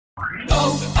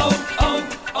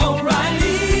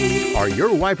O'Reilly. Are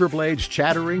your wiper blades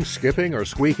chattering, skipping, or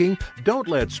squeaking? Don't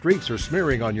let streaks or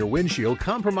smearing on your windshield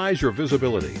compromise your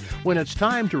visibility. When it's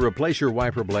time to replace your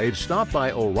wiper blades, stop by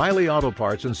O'Reilly Auto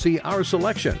Parts and see our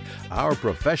selection. Our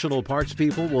professional parts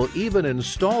people will even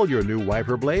install your new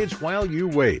wiper blades while you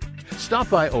wait. Stop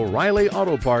by O'Reilly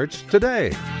Auto Parts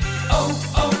today.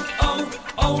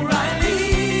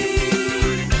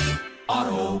 O'Reilly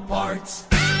Auto Parts.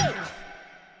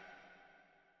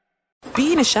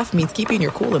 Being a chef means keeping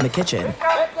your cool in the kitchen.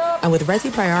 And with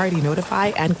Resi Priority Notify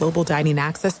and Global Dining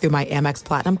Access through my Amex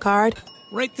Platinum card,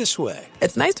 right this way.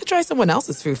 It's nice to try someone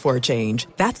else's food for a change.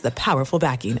 That's the powerful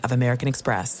backing of American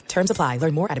Express. Terms apply.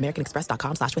 Learn more at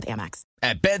americanexpress.com/withAmex.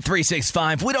 At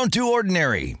Bet365, we don't do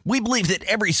ordinary. We believe that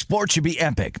every sport should be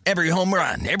epic. Every home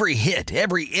run, every hit,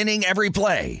 every inning, every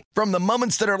play. From the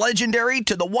moments that are legendary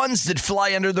to the ones that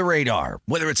fly under the radar.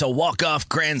 Whether it's a walk-off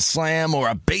grand slam or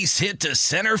a base hit to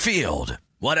center field.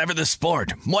 Whatever the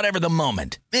sport, whatever the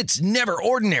moment, it's never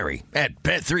ordinary at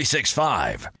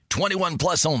Bet365. 21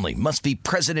 plus only. Must be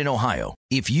present in Ohio.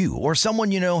 If you or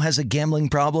someone you know has a gambling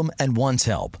problem and wants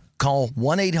help, call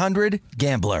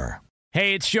 1-800-GAMBLER.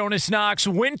 Hey, it's Jonas Knox.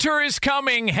 Winter is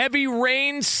coming. Heavy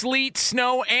rain, sleet,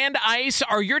 snow, and ice.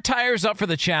 Are your tires up for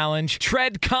the challenge?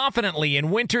 Tread confidently in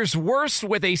winter's worst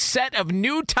with a set of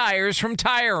new tires from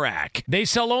Tire Rack. They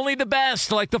sell only the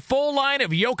best, like the full line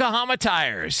of Yokohama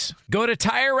tires. Go to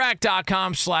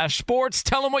TireRack.com/sports.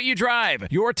 Tell them what you drive.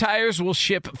 Your tires will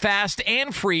ship fast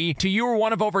and free to you or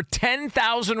one of over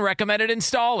 10,000 recommended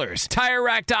installers.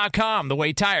 TireRack.com, the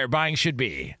way tire buying should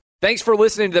be. Thanks for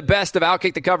listening to the best of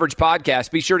Outkick the Coverage podcast.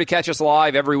 Be sure to catch us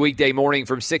live every weekday morning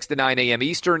from 6 to 9 a.m.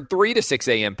 Eastern, 3 to 6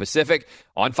 a.m. Pacific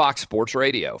on Fox Sports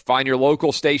Radio. Find your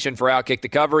local station for Outkick the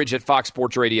Coverage at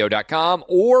foxsportsradio.com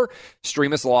or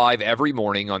stream us live every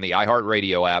morning on the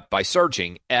iHeartRadio app by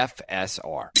searching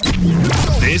FSR.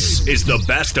 This is the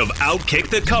best of Outkick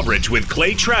the Coverage with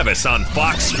Clay Travis on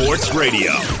Fox Sports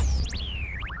Radio.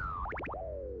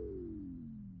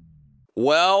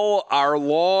 Well, our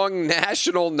long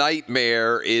national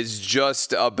nightmare is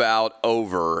just about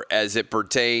over as it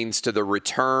pertains to the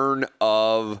return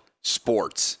of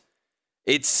sports.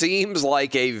 It seems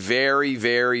like a very,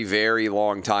 very, very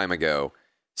long time ago,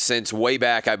 since way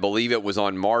back, I believe it was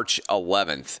on March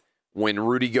 11th, when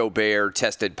Rudy Gobert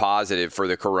tested positive for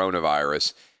the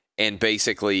coronavirus, and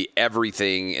basically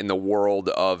everything in the world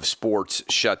of sports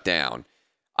shut down.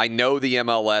 I know the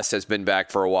MLS has been back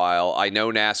for a while. I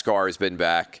know NASCAR has been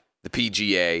back, the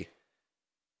PGA,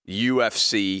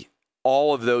 UFC,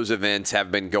 all of those events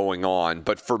have been going on.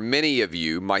 But for many of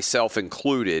you, myself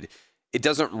included, it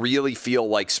doesn't really feel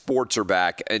like sports are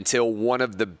back until one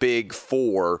of the big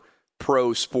four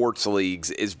pro sports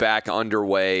leagues is back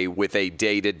underway with a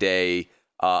day-to-day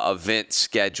event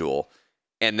schedule.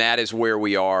 And that is where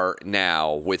we are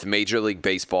now with Major League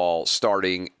Baseball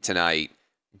starting tonight.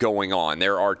 Going on.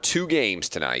 There are two games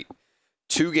tonight.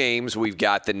 Two games. We've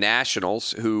got the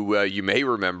Nationals, who you may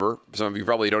remember. Some of you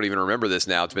probably don't even remember this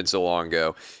now. It's been so long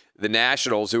ago. The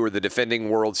Nationals, who are the defending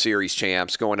World Series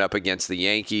champs, going up against the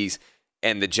Yankees,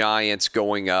 and the Giants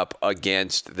going up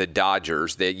against the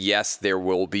Dodgers. That yes, there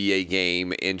will be a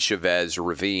game in Chavez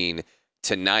Ravine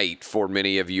tonight for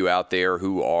many of you out there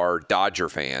who are Dodger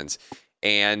fans.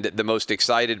 And the most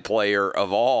excited player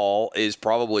of all is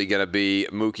probably going to be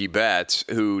Mookie Betts,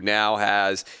 who now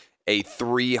has a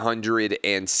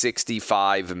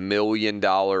 $365 million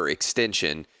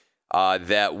extension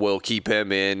that will keep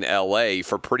him in L.A.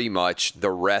 for pretty much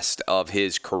the rest of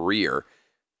his career.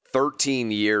 13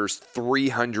 years,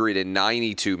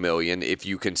 $392 million if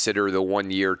you consider the 1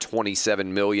 year, $27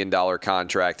 million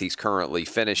contract he's currently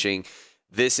finishing.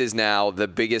 This is now the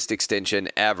biggest extension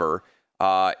ever.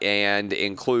 And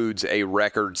includes a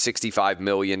record $65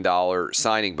 million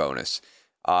signing bonus.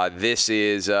 This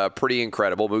is pretty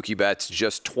incredible. Mookie Betts,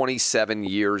 just 27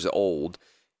 years old,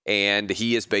 and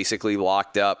he is basically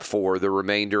locked up for the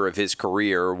remainder of his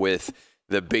career with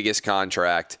the biggest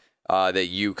contract that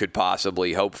you could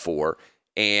possibly hope for.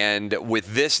 And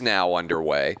with this now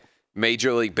underway,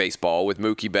 Major League Baseball, with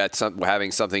Mookie Betts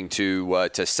having something to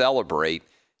celebrate,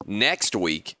 next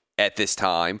week at this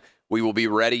time, we will be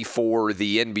ready for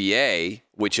the NBA,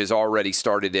 which has already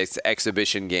started its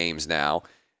exhibition games now.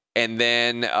 And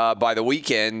then by the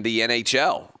weekend, the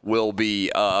NHL will be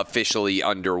officially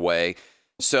underway.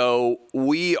 So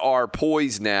we are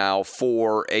poised now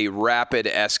for a rapid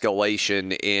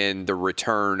escalation in the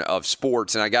return of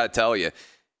sports. And I got to tell you,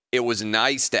 it was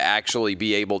nice to actually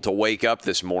be able to wake up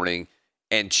this morning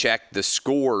and check the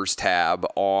scores tab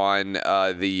on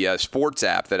the sports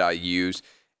app that I use.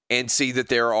 and see that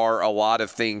there are a lot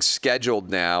of things scheduled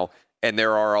now and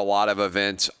there are a lot of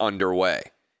events underway.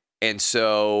 And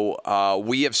so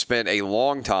we have spent a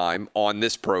long time on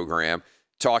this program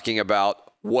talking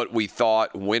about what we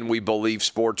thought, when we believe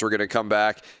sports were going to come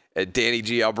back. Danny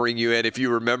G, I'll bring you in. If you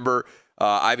remember,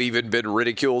 I've even been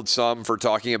ridiculed some for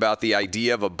talking about the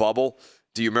idea of a bubble.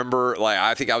 Do you remember?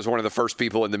 I think I was one of the first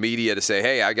people in the media to say,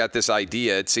 hey, I got this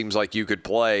idea. It seems like you could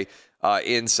play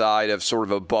inside of sort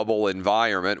of a bubble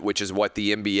environment, which is what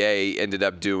the NBA ended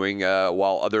up doing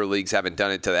while other leagues haven't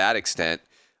done it to that extent.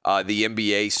 The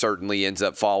NBA certainly ends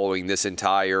up following this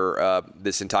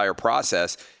entire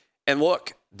process. And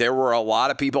look, there were a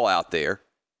lot of people out there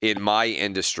in my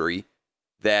industry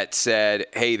that said,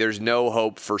 hey, there's no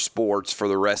hope for sports for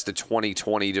the rest of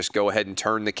 2020. Just go ahead and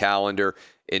turn the calendar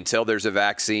until there's a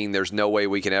vaccine. There's no way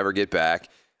we can ever get back.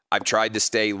 I've tried to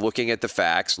stay looking at the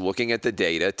facts, looking at the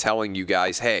data, telling you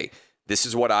guys, hey, this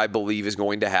is what I believe is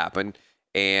going to happen,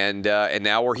 and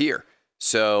now we're here.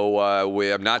 So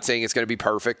I'm not saying it's going to be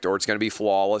perfect or it's going to be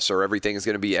flawless or everything is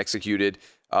going to be executed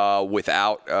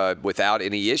without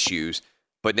any issues,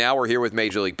 but now we're here with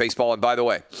Major League Baseball. And by the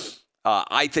way,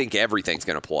 I think everything's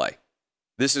going to play.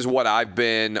 This is what I've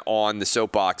been on the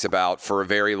soapbox about for a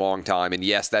very long time, and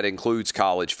yes, that includes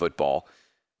college football.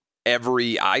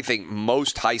 I think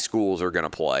most high schools are going to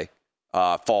play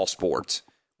fall sports.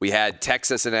 We had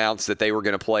Texas announce that they were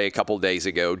going to play a couple days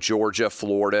ago. Georgia,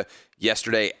 Florida.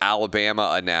 Yesterday,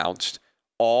 Alabama announced.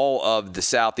 All of the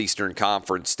Southeastern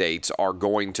Conference states are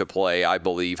going to play, I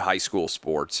believe, high school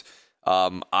sports.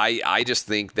 I just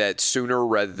think that sooner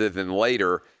rather than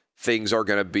later, things are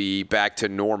going to be back to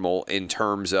normal in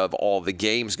terms of all the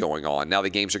games going on. Now,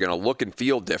 the games are going to look and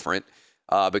feel different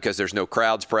because there's no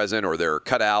crowds present or there are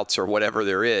cutouts or whatever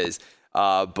there is.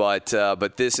 But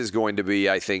this is going to be,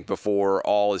 I think, before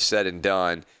all is said and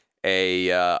done,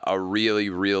 a really,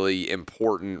 really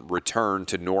important return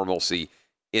to normalcy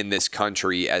in this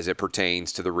country as it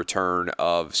pertains to the return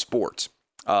of sports.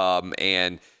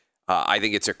 And I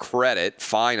think it's a credit,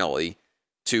 finally,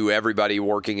 to everybody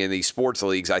working in these sports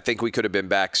leagues. I think we could have been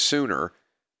back sooner,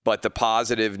 but the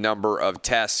positive number of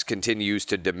tests continues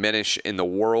to diminish in the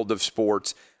world of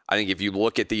sports. I think if you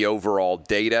look at the overall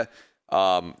data,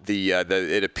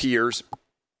 it appears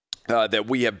that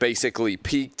we have basically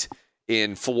peaked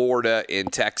in Florida, in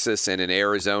Texas, and in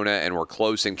Arizona, and we're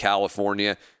close in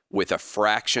California with a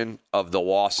fraction of the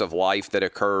loss of life that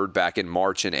occurred back in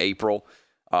March and April.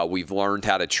 We've learned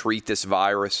how to treat this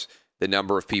virus. The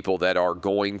number of people that are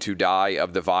going to die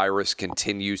of the virus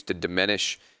continues to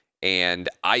diminish. And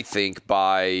I think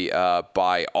by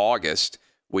August,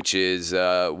 which is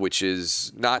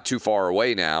not too far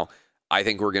away now, I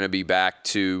think we're going to be back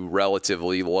to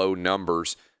relatively low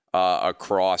numbers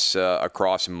across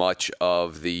much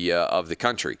of the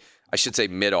country. I should say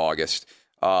mid-August.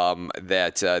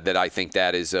 That I think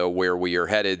that is where we are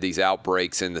headed. These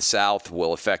outbreaks in the South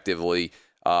will effectively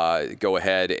go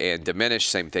ahead and diminish.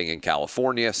 Same thing in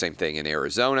California. Same thing in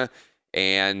Arizona.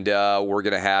 And we're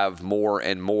going to have more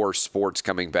and more sports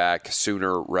coming back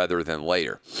sooner rather than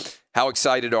later. How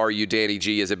excited are you, Danny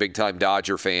G, as a big-time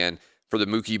Dodger fan, for the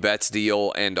Mookie Betts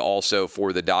deal and also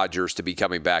for the Dodgers to be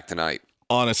coming back tonight?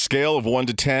 On a scale of 1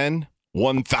 to 10,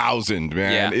 1,000,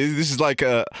 man. Yeah. This is like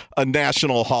a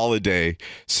national holiday.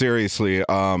 Seriously.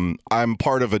 I'm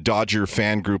part of a Dodger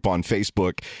fan group on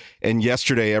Facebook, and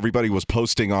yesterday everybody was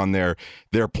posting on their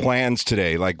plans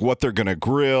today, like what they're going to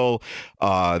grill.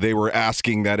 They were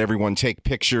asking that everyone take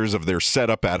pictures of their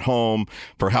setup at home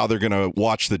for how they're going to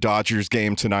watch the Dodgers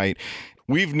game tonight.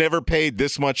 We've never paid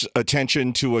this much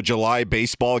attention to a July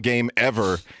baseball game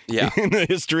ever in the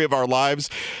history of our lives.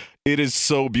 It is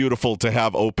so beautiful to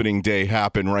have opening day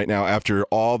happen right now after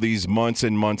all these months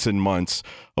and months and months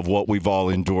of what we've all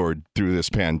endured through this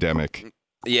pandemic.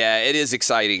 Yeah, it is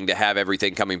exciting to have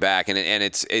everything coming back, and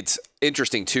it's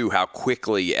interesting too how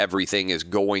quickly everything is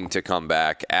going to come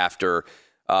back after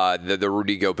the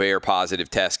Rudy Gobert positive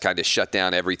test kind of shut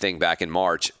down everything back in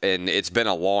March, and it's been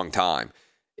a long time.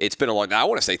 I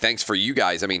want to say thanks for you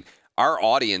guys. I mean, our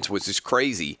audience was just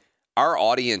crazy. Our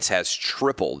audience has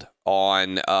tripled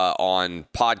on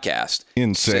podcast.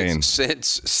 Insane.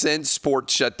 Since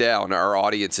sports shut down, our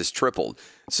audience has tripled.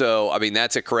 So, I mean,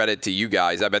 that's a credit to you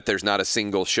guys. I bet there's not a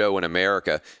single show in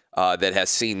America that has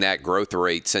seen that growth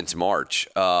rate since March.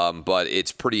 But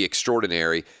it's pretty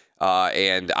extraordinary.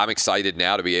 And I'm excited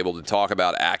now to be able to talk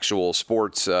about actual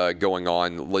sports going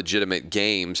on, legitimate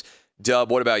games.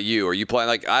 Dub, what about you? Are you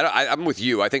playing? I'm with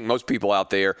you. I think most people out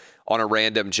there on a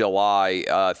random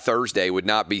July Thursday would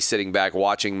not be sitting back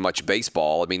watching much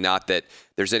baseball. I mean, not that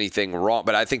there's anything wrong,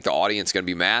 but I think the audience is going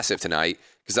to be massive tonight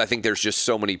because I think there's just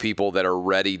so many people that are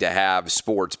ready to have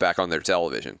sports back on their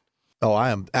television. Oh,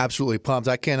 I am absolutely pumped.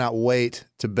 I cannot wait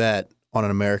to bet on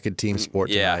an American team sport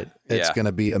tonight. It's going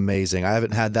to be amazing. I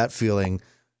haven't had that feeling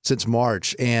since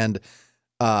March. And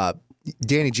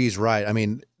Danny G's right. I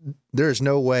mean, there's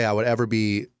no way I would ever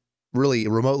be really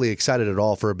remotely excited at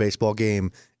all for a baseball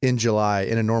game in July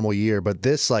in a normal year. But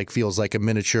this feels like a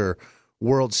miniature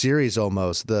World Series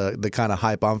almost, the kind of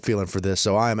hype I'm feeling for this.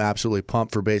 So I am absolutely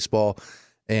pumped for baseball,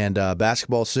 and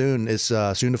basketball soon is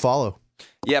soon to follow.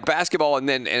 Yeah, basketball and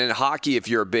in hockey, if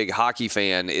you're a big hockey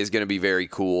fan, is going to be very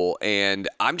cool. And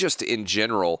I'm just in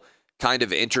general kind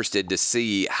of interested to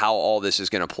see how all this is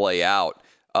going to play out.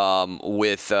 By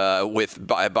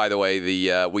the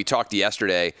way, we talked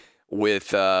yesterday with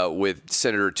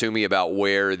Senator Toomey about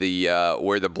where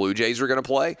the Blue Jays are going to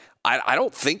play. I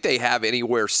don't think they have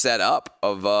anywhere set up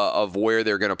of where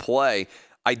they're going to play.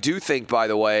 I do think, by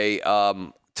the way,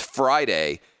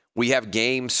 Friday we have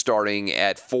games starting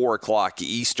at 4:00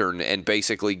 Eastern and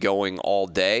basically going all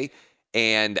day.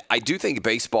 And I do think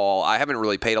baseball, I haven't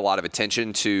really paid a lot of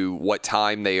attention to what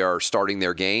time they are starting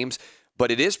their games,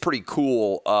 but it is pretty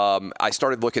cool. I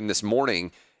started looking this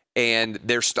morning, and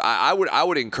I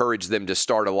would encourage them to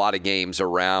start a lot of games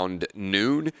around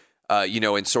noon,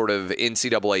 in sort of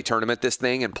NCAA tournament this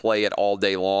thing and play it all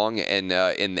day long and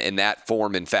in that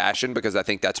form and fashion, because I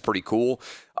think that's pretty cool.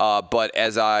 But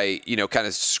as I, kind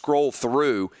of scroll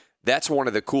through, that's one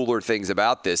of the cooler things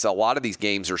about this. A lot of these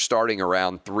games are starting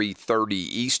around 3:30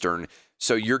 Eastern,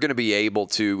 so you're going to be able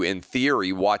to, in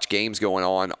theory, watch games going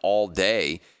on all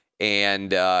day.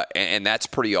 And that's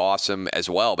pretty awesome as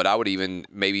well. But I would even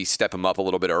maybe step them up a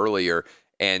little bit earlier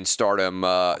and start them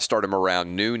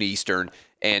around noon Eastern,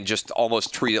 and just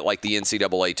almost treat it like the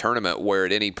NCAA tournament, where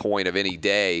at any point of any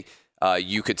day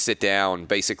you could sit down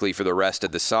basically for the rest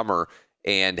of the summer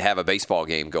and have a baseball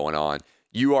game going on.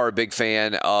 You are a big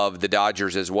fan of the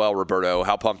Dodgers as well, Roberto.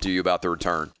 How pumped are you about the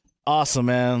return? Awesome,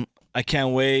 man. I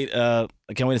can't wait. I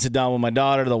can't wait to sit down with my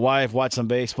daughter, the wife, watch some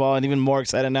baseball, and even more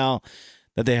excited now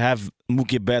that they have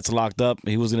Mookie Betts locked up.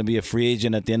 He was going to be a free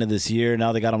agent at the end of this year.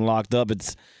 Now they got him locked up.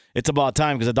 It's about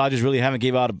time, because the Dodgers really haven't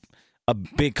gave out a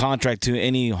big contract to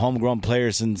any homegrown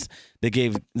player since they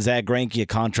gave Zach Greinke a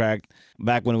contract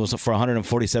back when it was for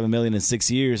 $147 million in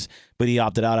 6 years, but he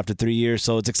opted out after 3 years.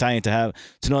 So it's exciting to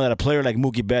know that a player like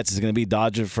Mookie Betts is going to be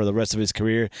Dodger for the rest of his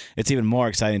career. It's even more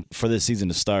exciting for this season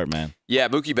to start, man. Yeah,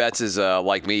 Mookie Betts is,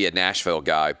 like me, a Nashville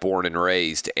guy, born and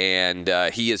raised, and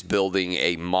he is building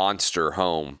a monster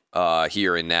home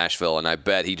here in Nashville, and I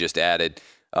bet he just added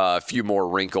a few more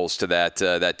wrinkles to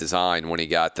that design when he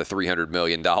got the $300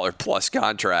 million plus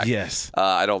contract. Yes,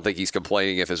 I don't think he's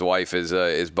complaining if his wife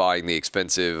is buying the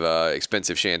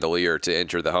expensive chandelier to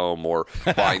enter the home, or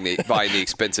buying the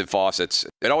expensive faucets.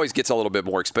 It always gets a little bit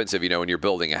more expensive, when you're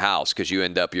building a house, because you're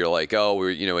like,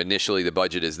 initially the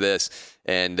budget is this,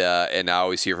 and I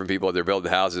always hear from people that they're building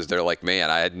houses, they're like, man,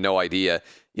 I had no idea.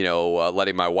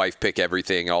 Letting my wife pick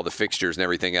everything, all the fixtures and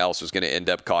everything else was going to end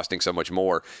up costing so much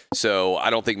more. So I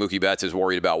don't think Mookie Betts is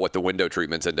worried about what the window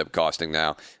treatments end up costing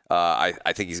now.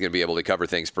 I think he's going to be able to cover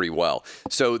things pretty well.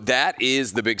 So that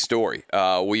is the big story.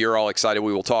 We are all excited.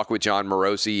 We will talk with John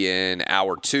Morosi in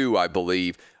hour 2, I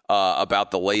believe,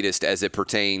 about the latest as it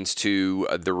pertains to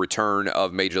the return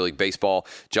of Major League Baseball.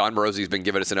 John Morosi has been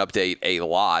giving us an update a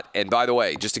lot. And by the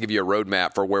way, just to give you a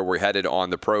roadmap for where we're headed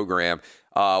on the program,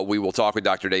 we will talk with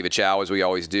Dr. David Chao, as we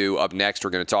always do. Up next,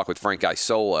 we're going to talk with Frank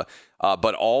Isola,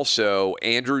 but also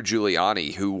Andrew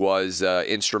Giuliani, who was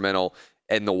instrumental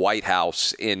in the White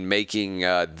House in making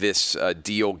this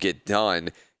deal get done.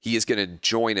 He is going to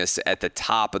join us at the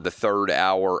top of the third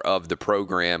hour of the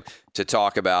program to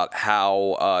talk about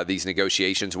how these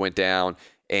negotiations went down,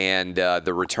 and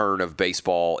the return of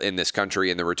baseball in this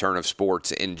country and the return of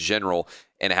sports in general,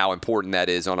 and how important that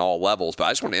is on all levels. But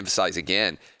I just want to emphasize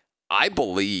again, I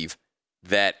believe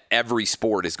that every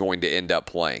sport is going to end up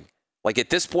playing. Like, at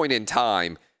this point in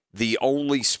time, the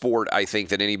only sport I think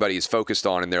that anybody is focused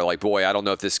on, and they're like, boy, I don't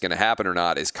know if this is going to happen or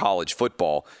not, is college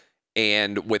football.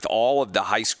 And with all of the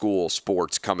high school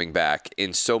sports coming back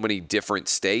in so many different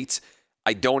states,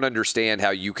 I don't understand how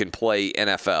you can play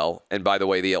NFL. And by the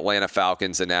way, the Atlanta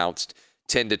Falcons announced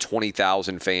 10 to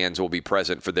 20,000 fans will be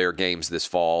present for their games this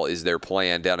fall, is their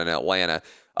plan down in Atlanta.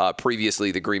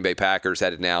 Previously, the Green Bay Packers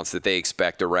had announced that they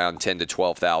expect around 10 to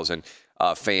 12,000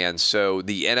 fans. So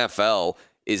the NFL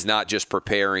is not just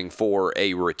preparing for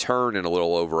a return in a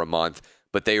little over a month,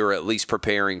 but they are at least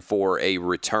preparing for a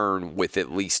return with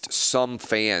at least some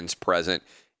fans present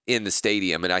in the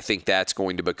stadium. And I think that's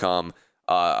going to become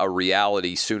a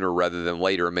reality sooner rather than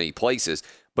later in many places.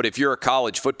 But if you're a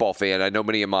college football fan, I know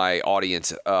many of my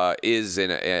audience is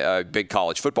in a big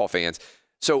college football fans.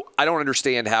 So I don't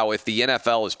understand how if the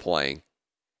NFL is playing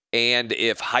and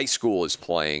if high school is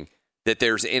playing, that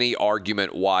there's any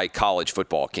argument why college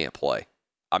football can't play.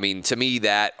 I mean, to me,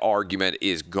 that argument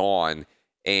is gone,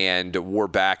 and we're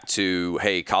back to,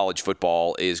 hey, college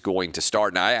football is going to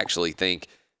start. And I actually think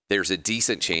there's a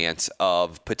decent chance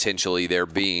of potentially there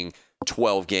being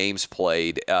 12 games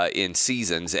played in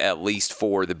seasons, at least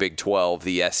for the Big 12,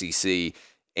 the SEC,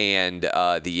 and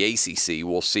the ACC.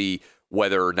 We'll see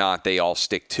whether or not they all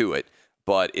stick to it.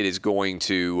 But it is going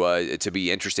to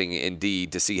be interesting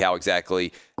indeed to see how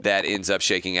exactly that ends up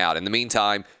shaking out. In the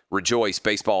meantime, rejoice,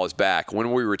 baseball is back.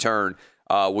 When we return,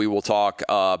 we will talk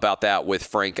about that with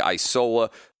Frank Isola.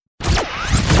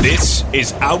 This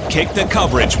is Outkick the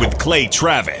Coverage with Clay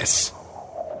Travis.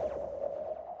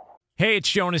 Hey,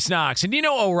 it's Jonas Knox, and you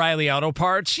know O'Reilly Auto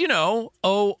Parts. You know,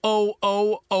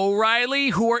 O'Reilly,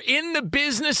 who are in the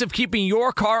business of keeping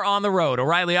your car on the road.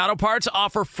 O'Reilly Auto Parts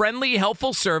offer friendly,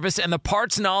 helpful service and the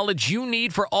parts knowledge you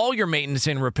need for all your maintenance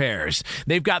and repairs.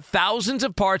 They've got thousands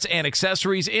of parts and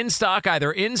accessories in stock,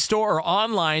 either in-store or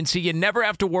online, so you never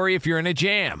have to worry if you're in a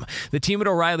jam. The team at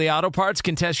O'Reilly Auto Parts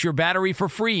can test your battery for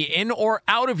free in or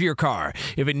out of your car.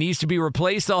 If it needs to be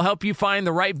replaced, they'll help you find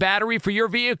the right battery for your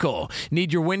vehicle.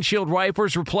 Need your windshield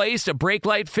wipers replaced, a brake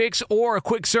light fix, or a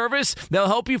quick service? They'll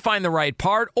help you find the right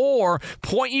part or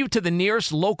point you to the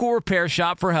nearest local repair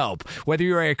shop for help. Whether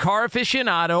you're a car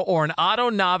aficionado or an auto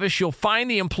novice, you'll find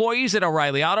the employees at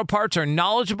O'Reilly Auto Parts are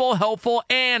knowledgeable, helpful,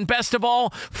 and best of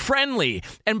all, friendly.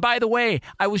 And by the way,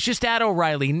 I was just at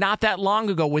O'Reilly not that long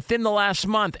ago, within the last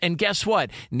month, and guess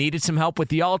what? Needed some help with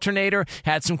the alternator,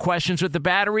 had some questions with the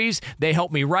batteries. They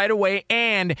helped me right away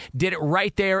and did it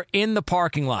right there in the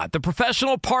parking lot. The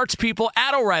professional parts people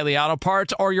at O'Reilly Auto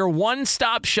Parts are your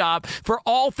one-stop shop for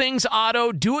all things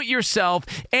auto, do-it-yourself,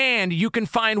 and you can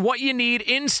find what you need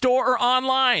in-store or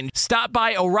online. Stop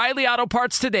by O'Reilly Auto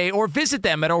Parts today or visit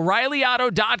them at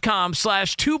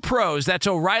O'ReillyAuto.com/2pros. That's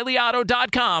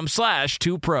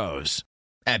O'ReillyAuto.com/2pros.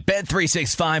 At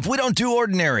Bet365, we don't do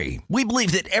ordinary. We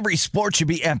believe that every sport should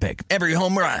be epic. Every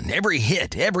home run, every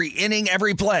hit, every inning,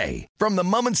 every play. From the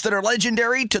moments that are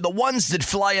legendary to the ones that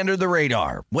fly under the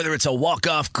radar. Whether it's a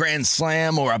walk-off grand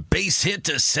slam or a base hit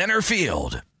to center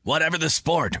field. Whatever the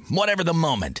sport, whatever the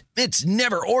moment. It's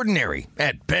never ordinary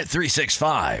at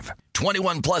Bet365.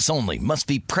 21 plus only. Must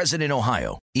be present in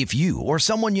Ohio. If you or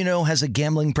someone you know has a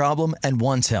gambling problem and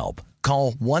wants help,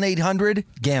 call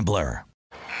 1-800-GAMBLER.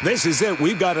 This is it.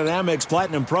 We've got an Amex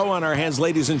Platinum Pro on our hands,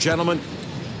 ladies and gentlemen.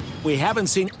 We haven't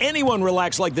seen anyone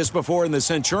relax like this before in the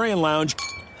Centurion Lounge.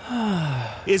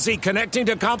 Is he connecting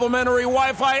to complimentary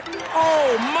Wi-Fi?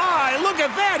 Oh, my. Look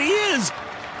at that. He is.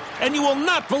 And you will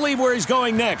not believe where he's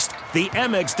going next. The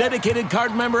Amex dedicated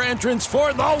card member entrance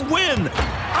for the win.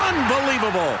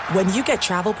 Unbelievable. When you get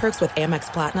travel perks with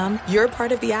Amex Platinum, you're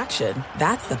part of the action.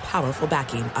 That's the powerful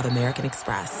backing of American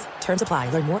Express. Terms apply.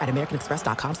 Learn more at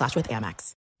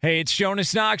americanexpress.com/withAmex. Hey, it's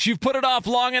Jonas Knox. You've put it off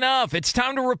long enough. It's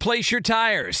time to replace your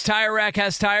tires. Tire Rack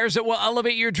has tires that will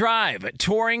elevate your drive.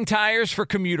 Touring tires for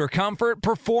commuter comfort,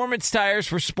 performance tires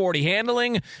for sporty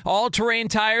handling, all-terrain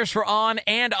tires for on-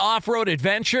 and off-road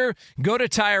adventure. Go to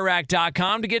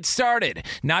TireRack.com to get started.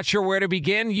 Not sure where to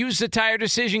begin? Use the Tire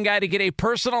Decision Guide to get a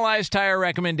personalized tire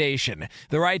recommendation.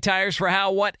 The right tires for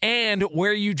how, what, and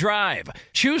where you drive.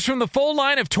 Choose from the full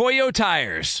line of Toyo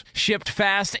tires. Shipped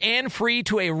fast and free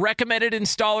to a recommended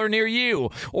installer near you,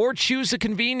 or choose the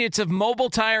convenience of mobile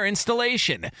tire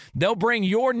installation. They'll bring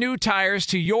your new tires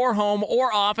to your home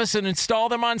or office and install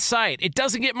them on site. It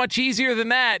doesn't get much easier than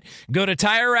that. Go to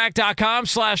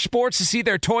TireRack.com/sports to see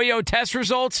their Toyo test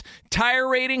results, tire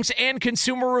ratings, and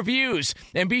consumer reviews.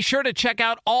 And be sure to check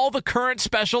out all the current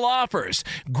special offers.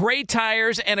 Great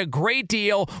tires and a great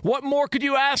deal. What more could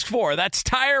you ask for? That's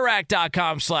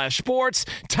TireRack.com/sports.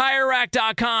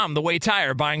 TireRack.com, the way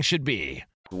tire buying should be.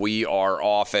 We are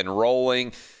off and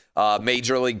rolling.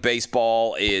 Major League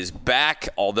Baseball is back,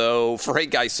 although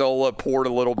Frank Isola poured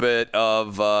a little bit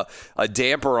of a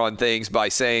damper on things by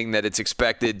saying that it's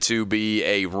expected to be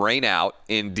a rainout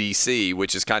in D.C.,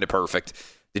 which is kind of perfect.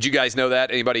 Did you guys know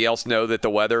that? Anybody else know that the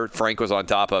weather? Frank was on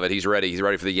top of it. He's ready. He's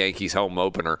ready for the Yankees home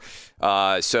opener.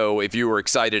 So if you were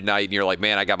excited tonight and you're like,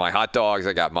 man, I got my hot dogs,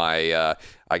 I got my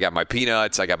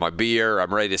peanuts, I got my beer,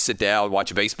 I'm ready to sit down,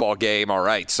 watch a baseball game. All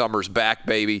right, summer's back,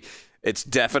 baby. It's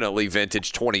definitely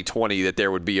vintage 2020 that there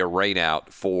would be a rainout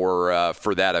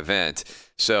for that event.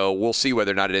 So we'll see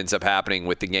whether or not it ends up happening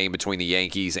with the game between the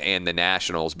Yankees and the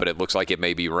Nationals, but it looks like it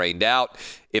may be rained out.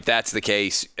 If that's the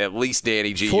case, at least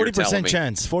Danny G, 40%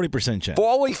 chance. 40% chance.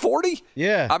 Only 40?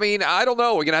 Yeah. I mean, I don't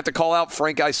know. We're going to have to call out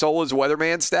Frank Isola's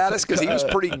weatherman status because he was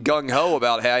pretty gung-ho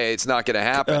about, hey, it's not going to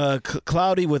happen.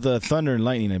 Cloudy with thunder and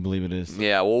lightning, I believe it is.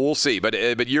 Yeah, well, we'll see.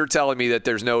 But you're telling me that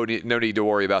there's no need to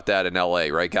worry about that in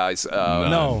L.A., right, guys?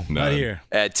 No, not here.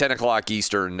 At 10 o'clock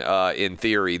Eastern, in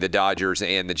theory, the Dodgers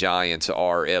and the Giants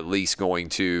are at least going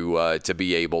to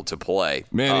be able to play.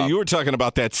 Man, you were talking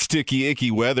about that sticky,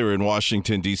 icky weather in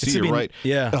Washington, D.C., you're right.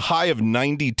 Yeah. A high of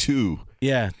 92.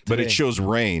 Yeah. Today. But it shows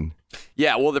rain.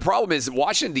 Yeah, well, the problem is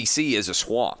Washington, D.C. is a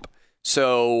swamp.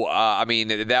 So, I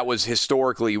mean, that was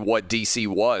historically what D.C.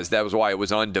 was. That was why it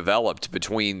was undeveloped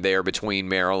between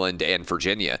Maryland and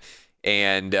Virginia.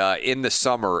 And in the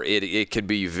summer, it can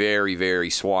be very, very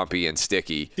swampy and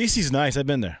sticky. D.C.'s nice. I've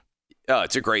been there.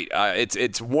 It's a great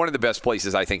it's one of the best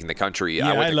places, I think, in the country.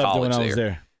 Yeah, I went to loved college it when I was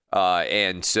there.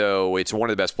 And so it's one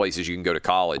of the best places you can go to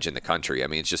college in the country. I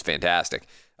mean, it's just fantastic.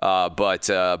 But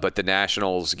the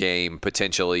Nationals game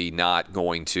potentially not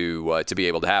going to be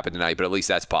able to happen tonight. But at least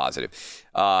that's positive.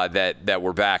 That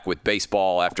we're back with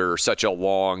baseball after such a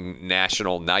long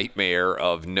national nightmare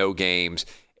of no games.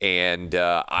 And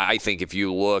I think if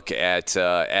you look at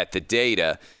the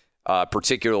data,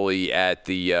 particularly at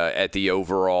the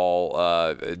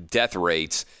overall death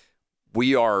rates,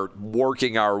 we are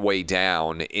working our way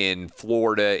down in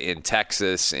Florida, in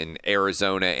Texas, in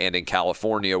Arizona, and in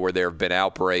California where there have been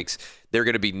outbreaks. They're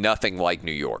going to be nothing like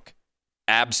New York.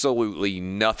 Absolutely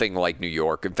nothing like New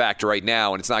York. In fact, right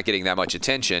now, and it's not getting that much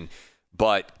attention,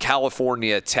 but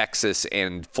California, Texas,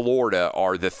 and Florida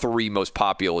are the three most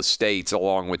populous states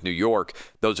along with New York.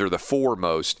 Those are the four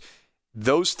most.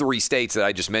 Those three states that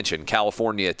I just mentioned,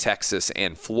 California, Texas,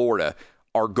 and Florida,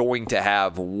 are going to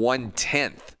have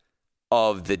 1/10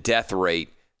 of the death rate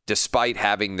despite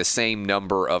having the same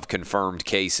number of confirmed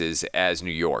cases as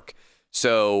New York.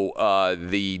 So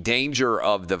the danger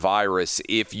of the virus,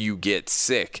 if you get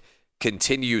sick,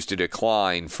 continues to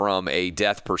decline from a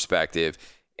death perspective.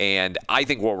 And I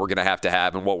think what we're going to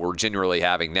have and what we're generally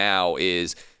having now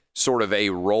is sort of a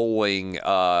rolling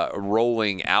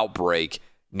outbreak.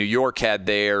 New York had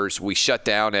theirs. We shut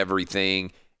down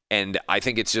everything. And I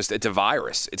think it's a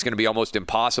virus. It's going to be almost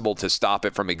impossible to stop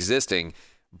it from existing.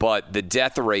 But the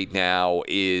death rate now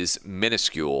is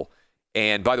minuscule.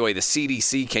 And by the way, the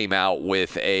CDC came out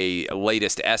with a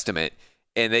latest estimate,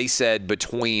 and they said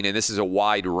and this is a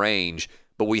wide range,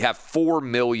 but we have 4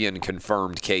 million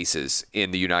confirmed cases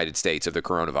in the United States of the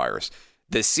coronavirus.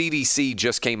 The CDC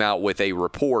just came out with a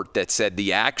report that said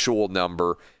the actual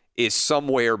number is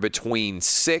somewhere between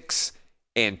 6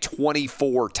 and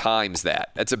 24 times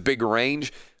that. That's a big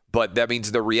range, but that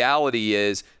means the reality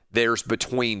is there's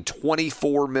between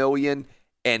 24 million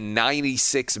and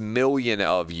 96 million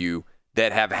of you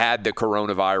that have had the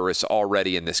coronavirus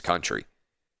already in this country.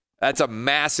 That's a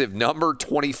massive number,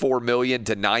 24 million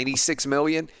to 96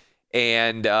 million,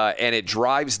 and it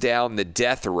drives down the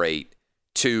death rate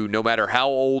to, no matter how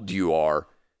old you are,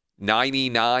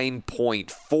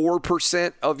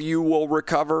 99.4% of you will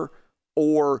recover,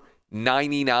 or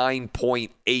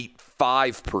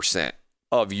 99.85%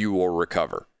 of you will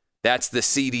recover. That's the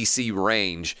CDC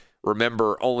range.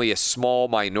 Remember, only a small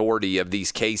minority of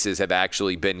these cases have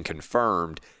actually been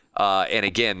confirmed. And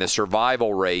again, the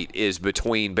survival rate is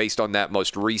based on that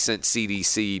most recent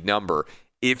CDC number,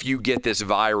 if you get this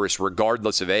virus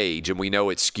regardless of age, and we know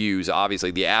it skews,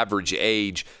 obviously, the average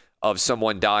age of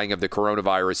someone dying of the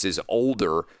coronavirus is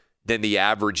older than the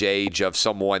average age of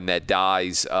someone that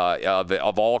dies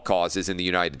of all causes in the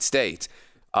United States.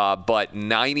 But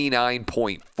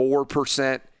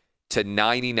 99.4% to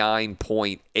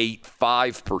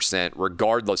 99.85%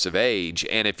 regardless of age.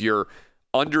 And if you're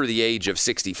under the age of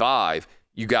 65,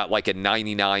 you got like a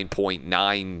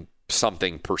 99.9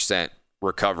 something percent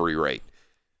recovery rate.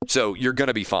 So you're going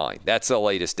to be fine. That's the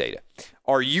latest data.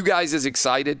 Are you guys as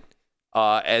excited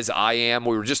as I am?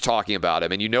 We were just talking about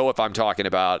him. And if I'm talking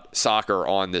about soccer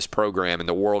on this program and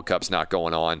the World Cup's not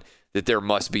going on, that there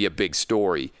must be a big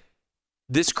story.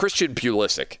 This Christian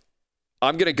Pulisic,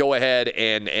 I'm going to go ahead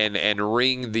and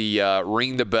ring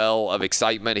the bell of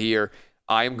excitement here.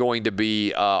 I'm going to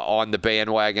be on the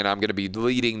bandwagon. I'm going to be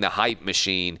leading the hype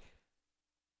machine.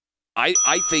 I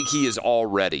think he is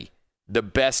already the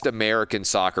best American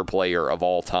soccer player of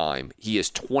all time. He is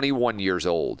 21 years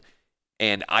old.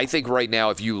 And I think right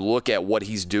now, if you look at what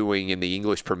he's doing in the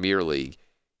English Premier League,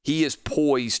 he is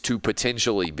poised to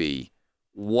potentially be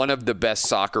one of the best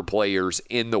soccer players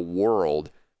in the world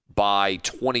by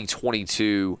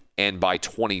 2022 and by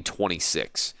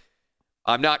 2026.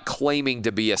 I'm not claiming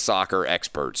to be a soccer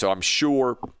expert, so I'm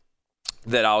sure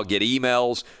that I'll get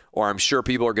emails or I'm sure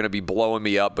people are going to be blowing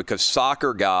me up because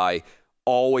Soccer Guy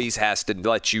always has to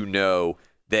let you know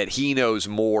that he knows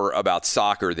more about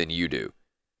soccer than you do.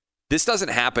 This doesn't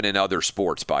happen in other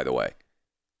sports, by the way.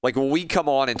 Like when we come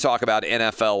on and talk about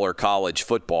NFL or college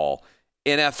football,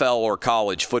 NFL or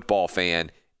college football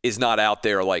fan is not out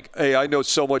there like, hey, I know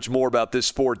so much more about this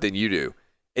sport than you do.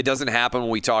 It doesn't happen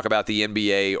when we talk about the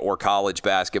NBA or college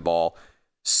basketball.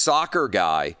 Soccer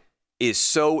Guy is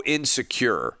so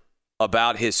insecure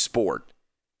about his sport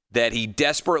that he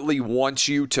desperately wants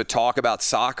you to talk about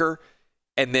soccer.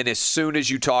 And then as soon as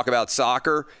you talk about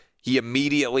soccer, he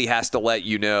immediately has to let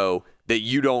you know that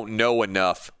you don't know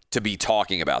enough to be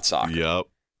talking about soccer. Yep.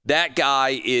 That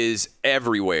guy is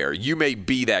everywhere. You may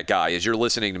be that guy as you're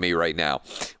listening to me right now.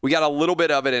 We got a little bit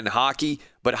of it in hockey,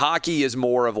 but hockey is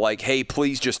more of like, hey,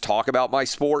 please just talk about my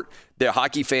sport. The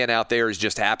hockey fan out there is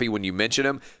just happy when you mention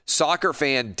him. Soccer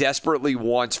fan desperately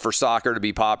wants for soccer to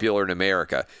be popular in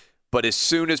America. But as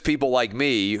soon as people like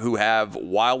me who have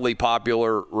wildly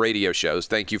popular radio shows,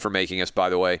 thank you for making us, by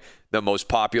the way, the most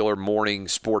popular morning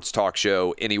sports talk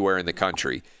show anywhere in the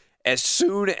country. As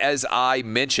soon as I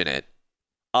mention it,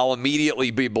 I'll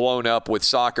immediately be blown up with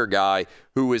Soccer Guy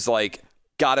who is like,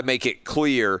 got to make it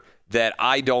clear that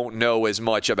I don't know as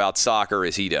much about soccer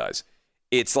as he does.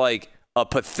 It's like a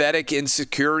pathetic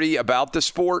insecurity about the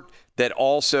sport that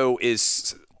also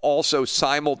is also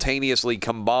simultaneously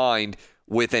combined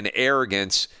with an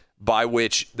arrogance by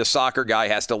which the Soccer Guy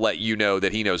has to let you know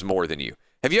that he knows more than you.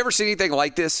 Have you ever seen anything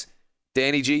like this,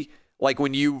 Danny G? Like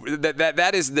when you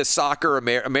that is the soccer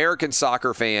American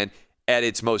soccer fan at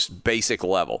its most basic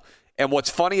level. And what's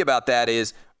funny about that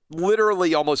is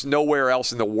literally almost nowhere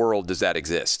else in the world does that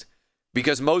exist.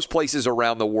 Because most places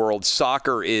around the world,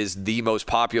 soccer is the most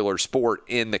popular sport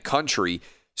in the country.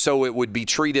 So it would be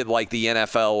treated like the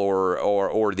NFL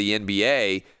or the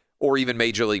NBA or even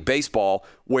Major League Baseball,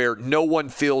 where no one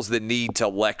feels the need to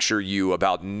lecture you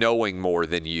about knowing more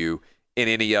than you in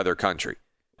any other country.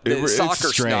 The soccer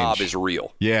snob is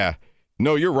real. Yeah.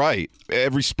 No, you're right.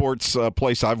 Every sports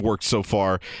place I've worked so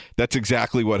far, that's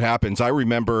exactly what happens. I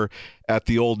remember at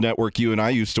the old network you and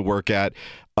I used to work at,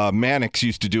 Mannix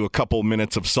used to do a couple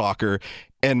minutes of soccer,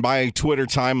 and my Twitter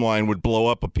timeline would blow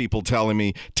up of people telling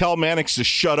me, tell Mannix to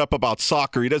shut up about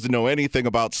soccer. He doesn't know anything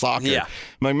about soccer. Yeah. I'm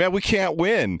like, man, we can't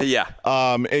win. Yeah.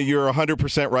 And you're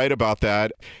 100% right about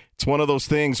that. It's one of those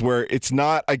things where it's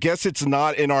not, I guess it's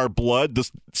not in our blood. The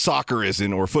soccer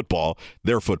isn't, or football,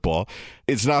 their football.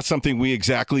 It's not something we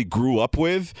exactly grew up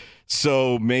with.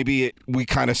 So maybe we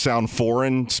kind of sound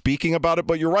foreign speaking about it,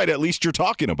 but you're right. At least you're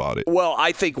talking about it. Well,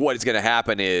 I think what is going to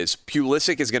happen is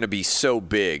Pulisic is going to be so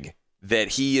big that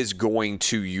he is going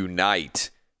to unite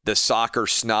the soccer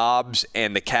snobs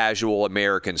and the casual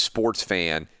American sports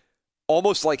fan,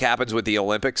 almost like happens with the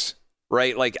Olympics.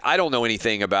 Right? Like, I don't know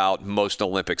anything about most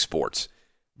Olympic sports,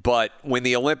 but when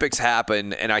the Olympics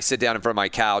happen and I sit down in front of my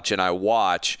couch and I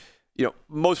watch, you know,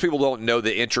 most people don't know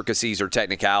the intricacies or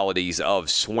technicalities of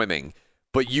swimming,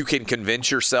 but you can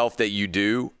convince yourself that you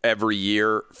do every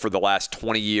year for the last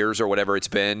 20 years or whatever it's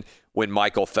been when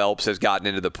Michael Phelps has gotten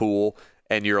into the pool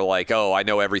and you're like, oh, I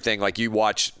know everything. Like you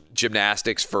watch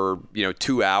gymnastics for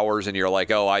 2 hours and you're like,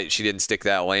 oh, she didn't stick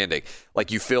that landing. Like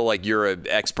you feel like you're an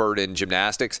expert in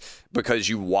gymnastics because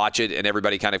you watch it and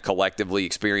everybody kind of collectively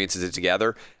experiences it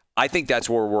together. I think that's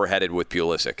where we're headed with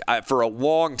Pulisic. For a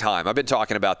long time, I've been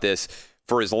talking about this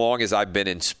for as long as I've been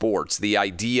in sports, the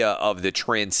idea of the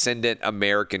transcendent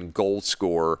American goal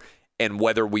scorer and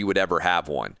whether we would ever have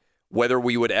one. Whether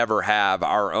we would ever have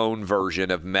our own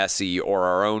version of Messi or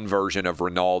our own version of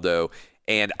Ronaldo.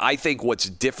 And I think what's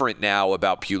different now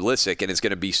about Pulisic, and it's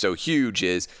going to be so huge,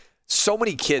 is so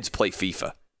many kids play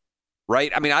FIFA,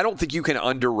 right? I mean, I don't think you can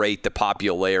underrate the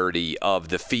popularity of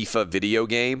the FIFA video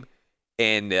game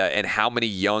and how many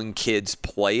young kids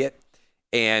play it.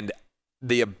 And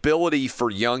the ability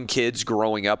for young kids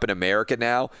growing up in America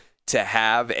now to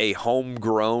have a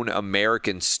homegrown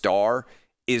American star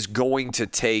is going to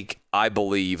take, I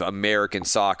believe, American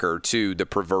soccer to the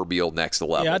proverbial next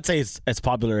level. Yeah, I'd say it's as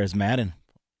popular as Madden.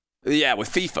 Yeah, with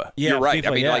FIFA. Yeah, you're right. FIFA,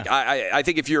 I mean, like I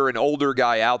think if you're an older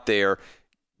guy out there,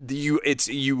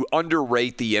 you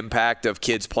underrate the impact of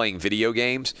kids playing video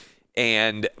games.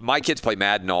 And my kids play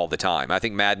Madden all the time. I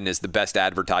think Madden is the best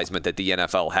advertisement that the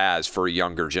NFL has for a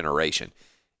younger generation.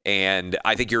 And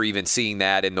I think you're even seeing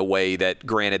that in the way that,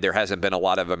 granted, there hasn't been a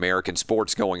lot of American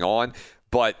sports going on,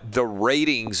 but the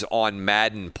ratings on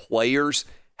Madden players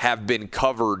have been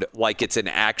covered like it's an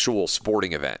actual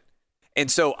sporting event. And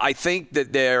so I think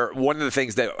that one of the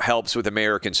things that helps with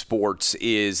American sports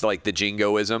is like the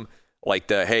jingoism like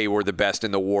hey, we're the best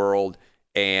in the world.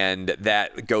 And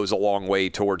that goes a long way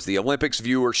towards the Olympics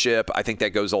viewership. I think that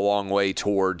goes a long way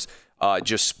towards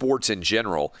just sports in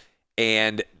general.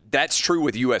 And that's true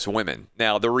with U.S. women.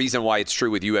 Now, the reason why it's true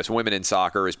with U.S. women in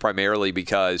soccer is primarily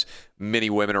because many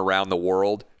women around the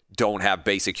world don't have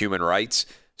basic human rights.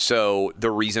 So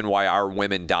the reason why our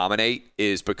women dominate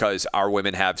is because our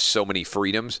women have so many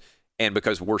freedoms, and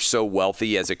because we're so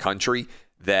wealthy as a country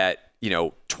that,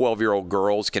 12-year-old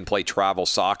girls can play travel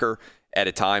soccer at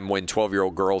a time when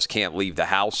 12-year-old girls can't leave the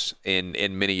house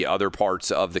in many other parts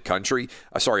of the country,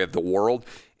 of the world.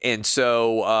 And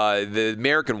so the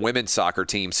American women's soccer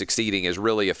team succeeding is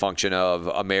really a function of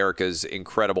America's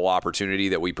incredible opportunity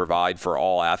that we provide for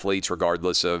all athletes,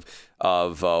 regardless of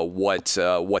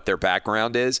what their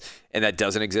background is, and that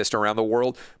doesn't exist around the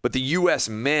world. But the U.S.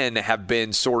 men have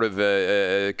been sort of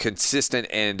a consistent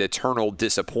and eternal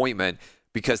disappointment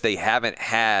because they haven't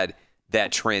had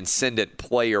that transcendent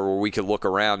player where we could look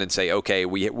around and say, okay,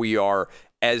 we are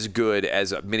as good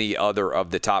as many other of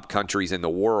the top countries in the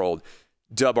world.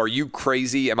 Dub, are you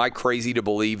crazy? Am I crazy to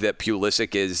believe that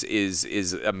Pulisic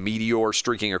is a meteor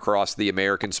streaking across the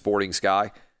American sporting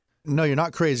sky? No, you're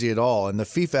not crazy at all. And the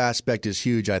FIFA aspect is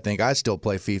huge, I think. I still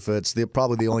play FIFA. It's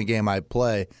probably the only game I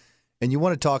play. And you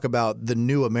want to talk about the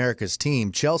new America's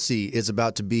team. Chelsea is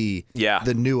about to be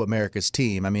the new America's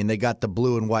team. I mean, they got the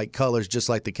blue and white colors just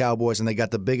like the Cowboys, and they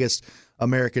got the biggest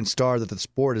American star that the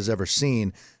sport has ever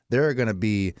seen. There are going to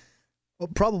be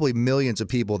probably millions of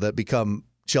people that become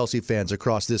Chelsea fans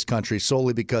across this country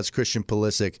solely because Christian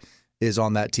Pulisic is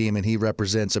on that team and he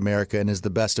represents America and is the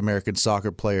best American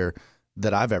soccer player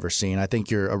that I've ever seen. I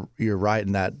think you're right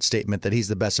in that statement that he's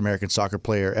the best American soccer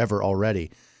player ever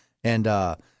already. And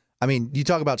I mean, you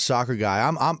talk about soccer guy.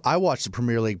 I watch the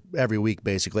Premier League every week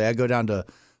basically. I go down to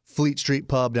Fleet Street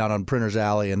Pub down on Printers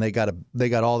Alley, and they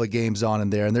got all the games on in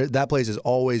there, and that place is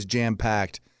always jam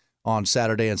packed on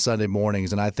Saturday and Sunday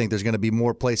mornings. And I think there's going to be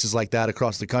more places like that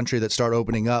across the country that start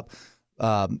opening up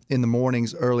in the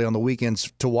mornings, early on the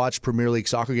weekends to watch Premier League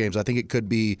soccer games. I think it could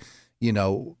be,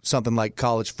 something like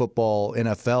college football,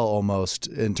 NFL almost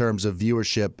in terms of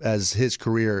viewership as his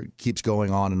career keeps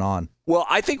going on and on. Well,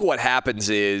 I think what happens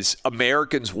is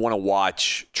Americans want to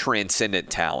watch transcendent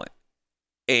talent.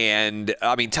 And,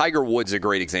 I mean, Tiger Woods is a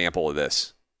great example of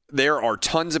this. There are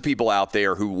tons of people out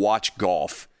there who watch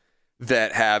golf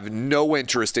that have no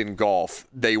interest in golf.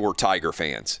 They were Tiger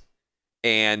fans.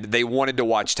 And they wanted to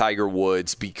watch Tiger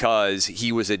Woods because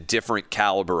he was a different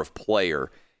caliber of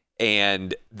player.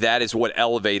 And that is what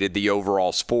elevated the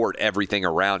overall sport, everything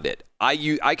around it.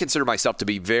 I consider myself to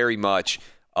be very much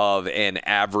of an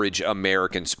average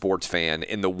American sports fan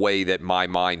in the way that my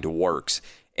mind works.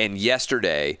 And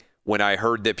yesterday, when I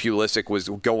heard that Pulisic was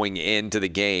going into the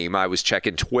game, I was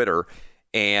checking Twitter,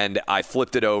 and I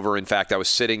flipped it over. In fact, I was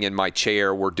sitting in my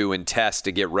chair. We're doing tests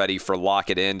to get ready for Lock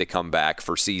It In to come back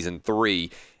for season 3.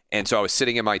 And so I was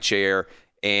sitting in my chair,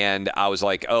 and I was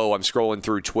like, I'm scrolling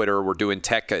through Twitter. We're doing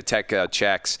tech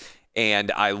checks.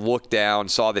 And I looked down,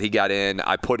 saw that he got in.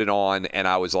 I put it on, and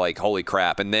I was like, holy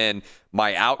crap. And then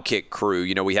my Outkick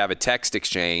crew, we have a text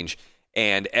exchange,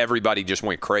 and everybody just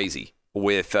went crazy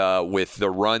with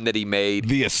the run that he made.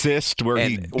 The assist where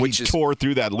he tore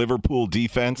through that Liverpool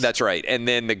defense. That's right. And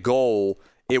then the goal,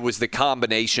 it was the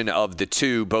combination of the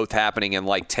two, both happening in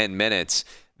like 10 minutes,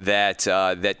 that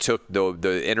took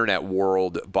the internet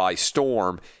world by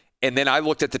storm. And then I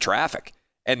looked at the traffic.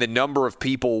 And the number of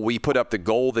people, we put up the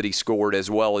goal that he scored as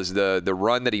well as the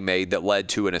run that he made that led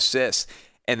to an assist.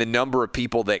 And the number of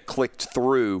people that clicked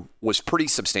through was pretty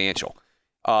substantial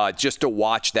just to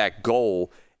watch that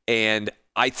goal. And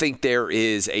I think there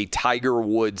is a Tiger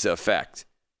Woods effect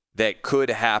that could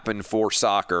happen for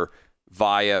soccer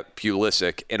via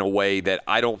Pulisic in a way that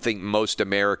I don't think most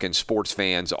American sports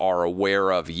fans are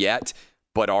aware of yet,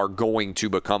 but are going to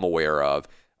become aware of.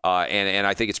 And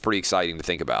I think it's pretty exciting to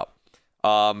think about.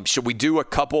 Should we do a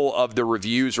couple of the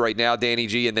reviews right now, Danny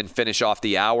G, and then finish off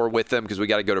the hour with them because we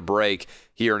got to go to break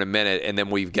here in a minute, and then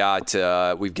we've got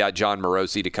John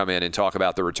Morosi to come in and talk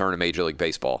about the return of Major League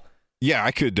Baseball. Yeah,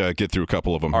 I could get through a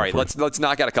couple of them. All right, let's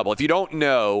knock out a couple. If you don't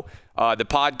know, the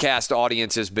podcast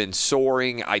audience has been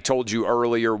soaring. I told you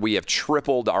earlier we have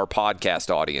tripled our podcast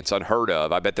audience, unheard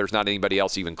of. I bet there's not anybody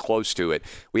else even close to it.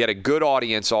 We had a good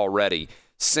audience already.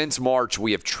 Since March,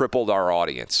 we have tripled our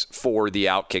audience for the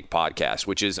Outkick podcast,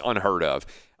 which is unheard of.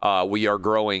 We are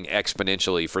growing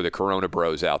exponentially for the Corona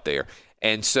Bros out there.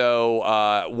 And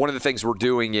so one of the things we're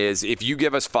doing is if you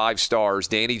give us 5 stars,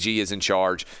 Danny G is in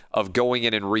charge of going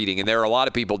in and reading. And there are a lot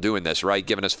of people doing this, right?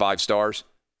 Giving us 5 stars.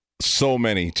 so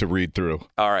many to read through.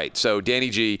 All right. So Danny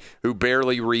G, who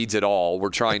barely reads at all, we're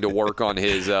trying to work on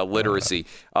his literacy.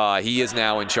 He is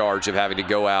now in charge of having to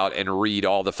go out and read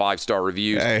all the 5-star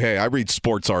reviews. Hey, I read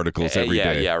sports articles every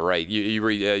day. Yeah, right. You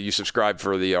read. You subscribe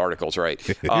for the articles, right?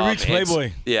 He reads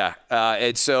Playboy.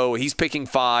 And so he's picking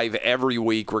 5 every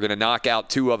week. We're going to knock out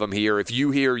 2 of them here. If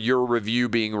you hear your review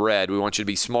being read, we want you to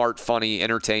be smart, funny,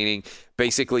 entertaining,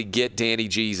 basically get Danny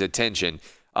G's attention.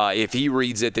 If he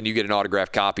reads it, then you get an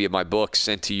autographed copy of my book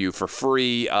sent to you for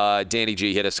free. Danny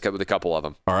G, hit us with a couple of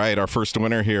them. All right, our first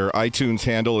winner here. iTunes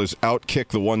handle is Outkick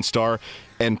the 1-star,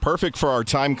 and perfect for our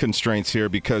time constraints here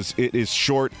because it is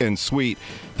short and sweet.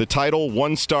 The title,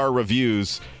 1-star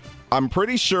reviews. I'm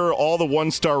pretty sure all the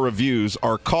 1-star reviews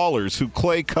are callers who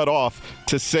Clay cut off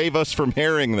to save us from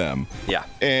hearing them. Yeah.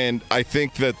 And I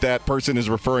think that person is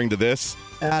referring to this.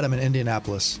 Adam in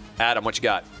Indianapolis. Adam, what you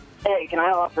got? Hey, can I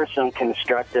offer some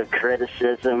constructive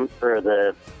criticism for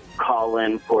the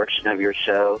call-in portion of your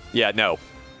show? Yeah, no.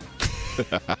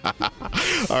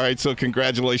 All right, so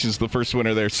congratulations to the first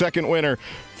winner there. Second winner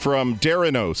from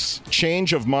Daranos,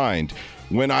 Change of Mind.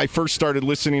 When I first started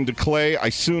listening to Clay, I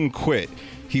soon quit.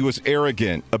 He was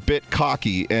arrogant, a bit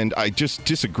cocky, and I just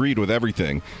disagreed with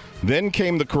everything. Then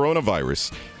came the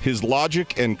coronavirus. His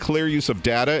logic and clear use of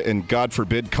data and, God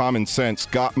forbid, common sense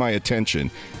got my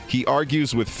attention. He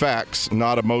argues with facts,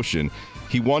 not emotion.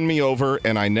 He won me over,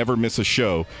 and I never miss a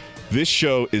show. This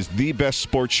show is the best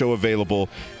sports show available,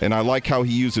 and I like how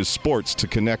he uses sports to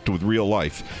connect with real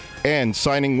life. And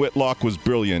signing Whitlock was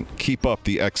brilliant. Keep up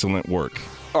the excellent work.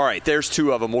 All right, there's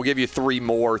 2 of them. We'll give you 3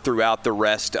 more throughout the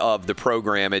rest of the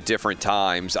program at different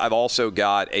times. I've also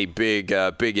got a big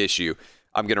issue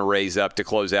I'm going to raise up to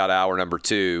close out hour number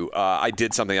 2. I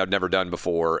did something I've never done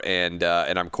before, and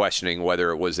I'm questioning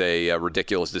whether it was a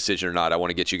ridiculous decision or not. I want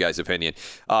to get you guys' opinion.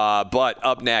 But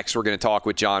up next, we're going to talk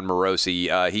with John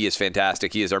Morosi. He is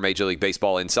fantastic. He is our Major League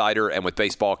Baseball insider, and with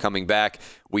baseball coming back,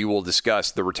 we will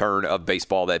discuss the return of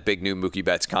baseball, that big new Mookie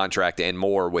Betts contract, and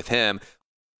more with him.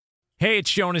 Hey,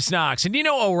 it's Jonas Knox, and you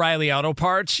know O'Reilly Auto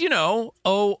Parts. You know,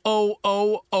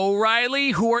 O'Reilly,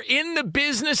 who are in the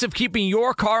business of keeping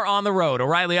your car on the road.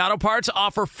 O'Reilly Auto Parts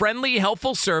offer friendly,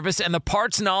 helpful service and the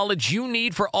parts knowledge you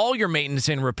need for all your maintenance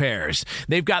and repairs.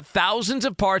 They've got thousands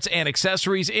of parts and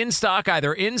accessories in stock,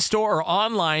 either in-store or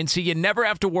online, so you never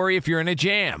have to worry if you're in a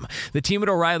jam. The team at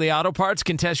O'Reilly Auto Parts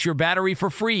can test your battery for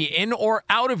free in or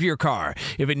out of your car.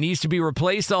 If it needs to be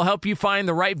replaced, they'll help you find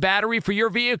the right battery for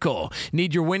your vehicle.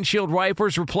 Need your windshield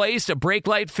wipers replaced, a brake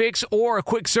light fix, or a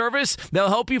quick service? They'll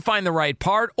help you find the right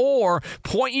part or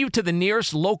point you to the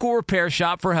nearest local repair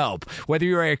shop for help. Whether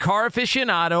you're a car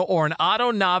aficionado or an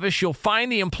auto novice, you'll find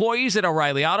the employees at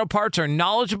O'Reilly Auto Parts are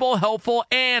knowledgeable, helpful,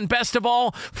 and best of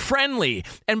all, friendly.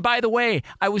 And by the way,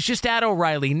 I was just at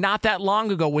O'Reilly not that long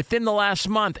ago, within the last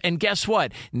month, and guess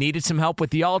what? Needed some help with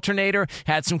the alternator,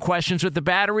 had some questions with the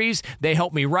batteries. They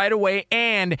helped me right away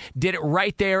and did it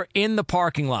right there in the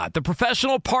parking lot. The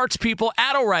professional parts people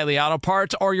at O'Reilly Auto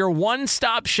Parts are your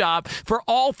one-stop shop for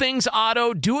all things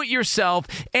auto, do-it-yourself,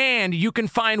 and you can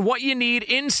find what you need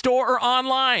in-store or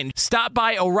online. Stop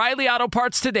by O'Reilly Auto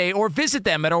Parts today or visit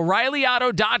them at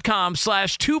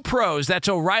O'ReillyAuto.com/2pros. That's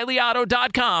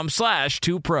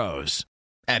O'ReillyAuto.com/2pros.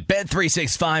 At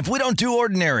Bet365, we don't do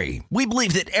ordinary. We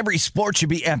believe that every sport should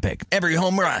be epic. Every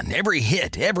home run, every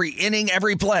hit, every inning,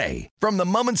 every play. From the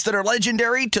moments that are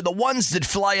legendary to the ones that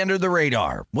fly under the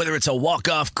radar. Whether it's a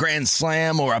walk-off grand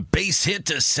slam or a base hit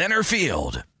to center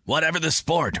field. Whatever the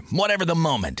sport, whatever the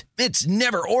moment. It's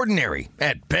never ordinary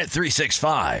at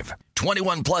Bet365.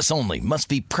 21 plus only. Must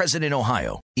be present in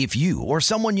Ohio. If you or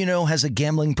someone you know has a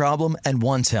gambling problem and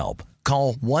wants help,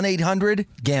 call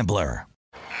 1-800-GAMBLER.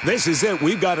 This is it.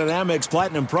 We've got an Amex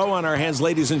Platinum Pro on our hands,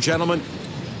 ladies and gentlemen.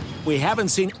 We haven't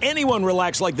seen anyone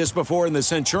relax like this before in the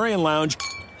Centurion Lounge.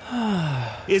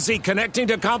 Is he connecting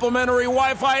to complimentary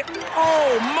Wi-Fi?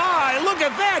 Oh, my! Look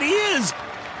at that! He is!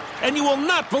 And you will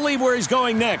not believe where he's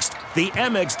going next. The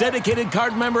Amex dedicated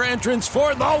card member entrance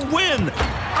for the win!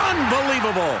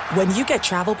 Unbelievable! When you get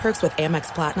travel perks with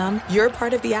Amex Platinum, you're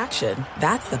part of the action.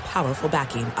 That's the powerful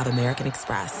backing of American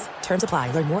Express. Terms apply.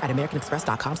 Learn more at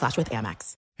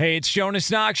americanexpress.com/withAmex. Hey, it's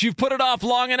Jonas Knox. You've put it off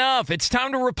long enough. It's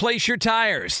time to replace your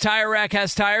tires. Tire Rack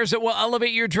has tires that will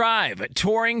elevate your drive.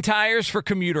 Touring tires for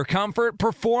commuter comfort,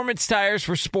 performance tires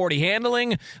for sporty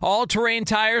handling, all-terrain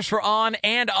tires for on-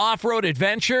 and off-road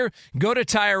adventure. Go to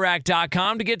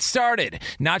TireRack.com to get started.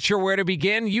 Not sure where to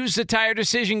begin? Use the Tire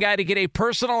Decision Guide to get a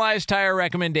personalized tire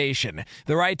recommendation.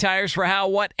 The right tires for how,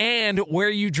 what, and where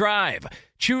you drive.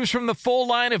 Choose from the full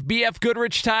line of BF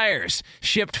Goodrich tires,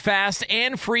 shipped fast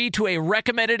and free to a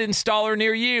recommended installer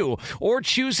near you, or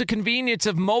choose the convenience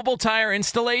of mobile tire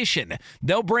installation.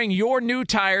 They'll bring your new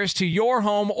tires to your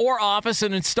home or office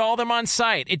and install them on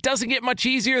site. It doesn't get much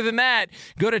easier than that.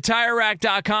 Go to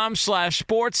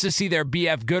TireRack.com/sports to see their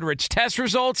BF Goodrich test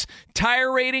results,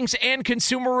 tire ratings, and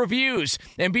consumer reviews.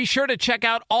 And be sure to check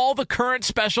out all the current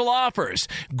special offers.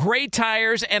 Great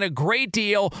tires and a great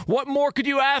deal. What more could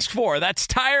you ask for? That's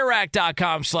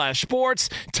TireRack.com/sports.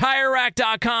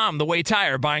 TireRack.com, the way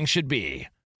tire buying should be.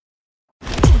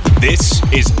 This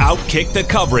is Outkick the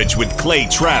Coverage with Clay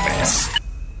Travis.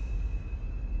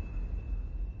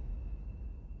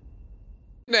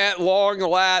 At long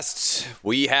last,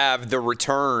 we have the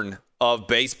return of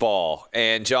baseball.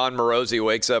 And John Morosi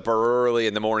wakes up early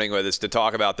in the morning with us to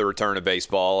talk about the return of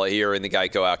baseball here in the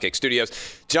Geico Outkick Studios.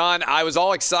 John, I was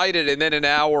all excited, and then in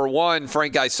hour one,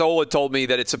 Frank Isola told me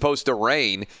that it's supposed to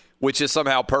rain, which is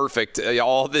somehow perfect.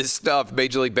 All this stuff,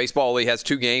 Major League Baseball only has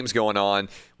 2 games going on.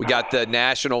 We got the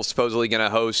Nationals supposedly going to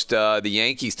host the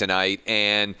Yankees tonight,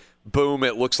 and boom,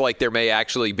 it looks like there may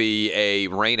actually be a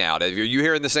rainout. Are you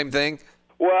hearing the same thing?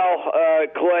 Well,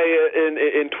 Clay,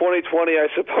 in 2020, I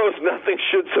suppose nothing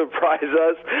should surprise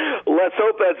us. Let's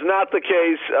hope that's not the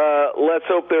case. Let's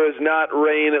hope there is not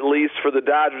rain, at least for the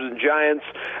Dodgers and Giants.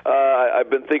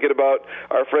 I've been thinking about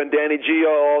our friend Danny G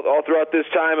all throughout this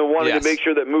time and wanting to make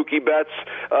sure that Mookie Betts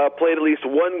played at least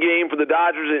 1 game for the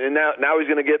Dodgers, and now he's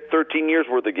going to get 13 years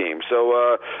worth of games.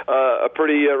 So a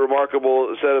pretty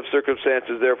remarkable set of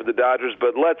circumstances there for the Dodgers.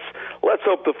 But let's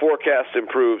hope the forecast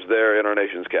improves there in our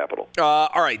nation's capital.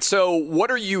 All right, so what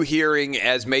are you hearing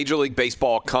as Major League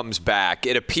Baseball comes back?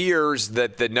 It appears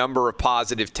that the number of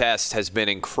positive tests has been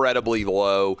incredibly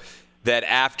low, that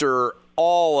after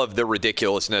all of the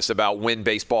ridiculousness about when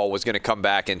baseball was going to come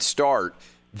back and start,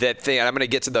 I'm going to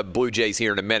get to the Blue Jays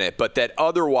here in a minute, but that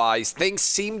otherwise things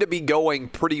seem to be going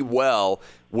pretty well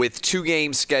with 2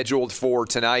 games scheduled for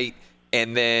tonight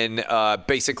and then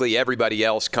basically everybody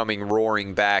else coming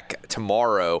roaring back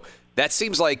tomorrow. That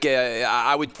seems like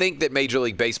I would think that Major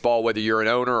League Baseball, whether you're an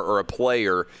owner or a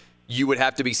player, you would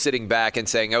have to be sitting back and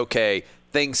saying, okay,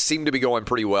 things seem to be going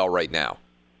pretty well right now.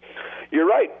 You're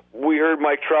right. We heard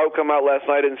Mike Trout come out last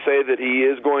night and say that he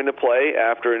is going to play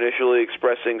after initially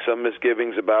expressing some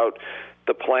misgivings about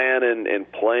the plan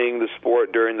and playing the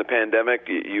sport during the pandemic.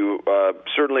 You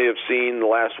certainly have seen the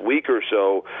last week or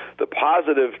so the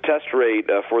positive test rate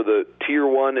for the Tier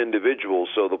 1 individuals,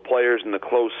 so the players and the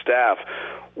close staff,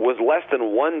 was less than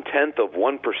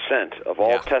 0.1% of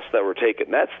all tests that were taken.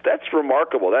 That's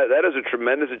remarkable. That is a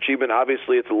tremendous achievement.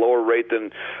 Obviously, it's a lower rate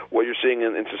than what you're seeing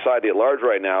in society at large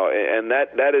right now, and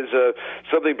that is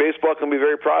something baseball can be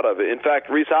very proud of. In fact,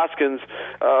 Rhys Hoskins,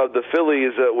 the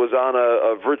Phillies, was on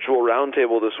a virtual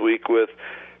roundtable this week with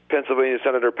Pennsylvania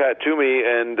Senator Pat Toomey,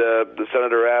 and the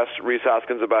senator asked Rhys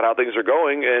Hoskins about how things are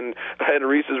going, and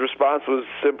Rhys's response was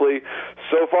simply,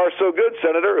 "So far, so good,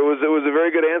 Senator." It was a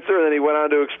very good answer, and then he went on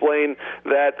to explain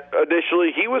that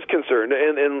initially he was concerned,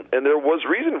 and there was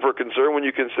reason for concern when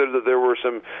you consider that there were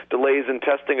some delays in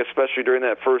testing, especially during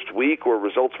that first week where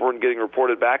results weren't getting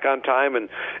reported back on time, and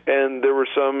there were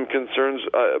some concerns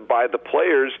by the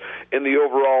players in the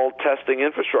overall testing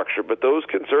infrastructure. But those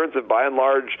concerns have by and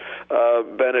large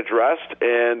been addressed,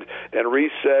 and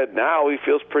Rhys said now he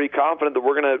feels pretty confident that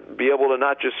we're going to be able to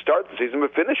not just start the season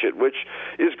but finish it, which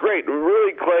is great.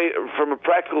 Really, Clay, from a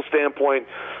practical standpoint,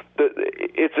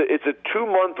 it's a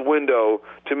 2-month window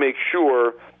to make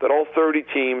sure that all 30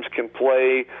 teams can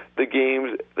play the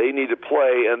games they need to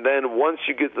play, and then once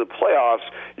you get to the playoffs,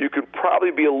 you could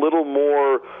probably be a little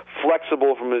more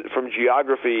flexible from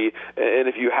geography, and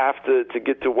if you have to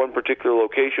get to one particular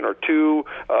location or two,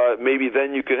 maybe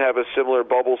then you could have a similar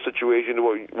bubble situation to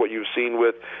what you've seen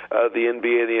with the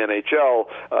NBA and the NHL.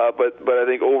 But I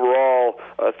think overall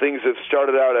things have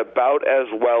started out about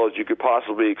as well as you could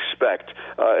possibly expect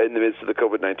in the midst of the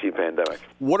COVID-19 pandemic.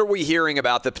 What are we hearing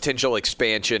about the potential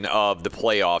expansion of the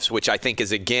playoffs, which I think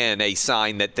is, again, a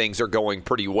sign that things are going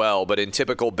pretty well, but in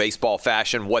typical baseball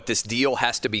fashion, what, this deal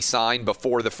has to be signed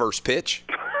before the first pitch?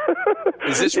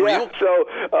 Is this real? So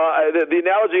the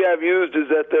analogy I've used is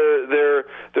that they're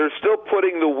still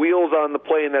putting the wheels on the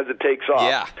plane as it takes off.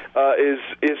 Yeah. Is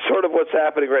sort of what's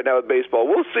happening right now with baseball.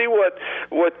 We'll see what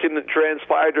can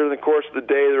transpire during the course of the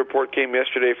day. The report came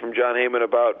yesterday from John Heyman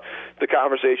about the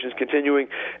conversations continuing,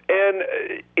 and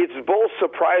it's both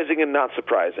surprising and not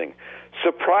surprising.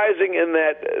 Surprising in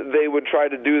that they would try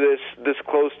to do this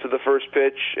close to the first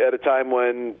pitch at a time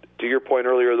when, to your point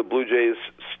earlier, the Blue Jays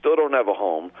still don't have a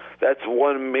home. That's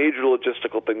one major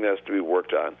logistical thing that has to be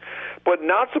worked on. But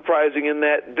not surprising in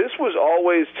that this was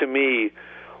always, to me,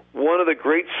 one of the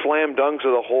great slam dunks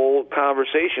of the whole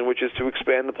conversation, which is to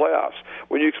expand the playoffs.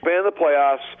 When you expand the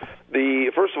playoffs,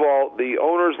 first of all, the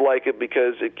owners like it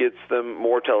because it gets them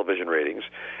more television ratings.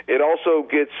 It also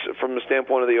gets, from the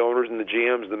standpoint of the owners and the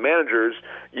GMs and the managers,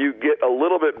 you get a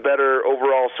little bit better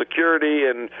overall security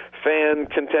and fan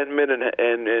contentment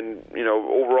and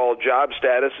overall job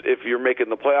status if you're making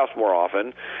the playoffs more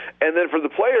often. And then for the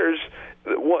players,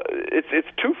 it's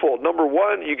twofold. Number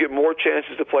one, you get more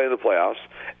chances to play in the playoffs.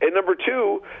 And number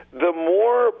two, the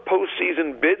more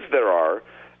postseason bids there are,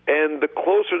 and the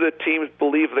closer the teams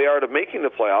believe they are to making the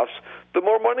playoffs, the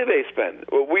more money they spend.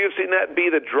 We have seen that be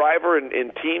the driver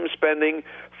in team spending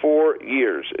for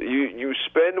years. You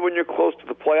spend when you're close to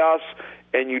the playoffs,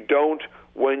 and you don't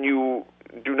when you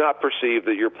do not perceive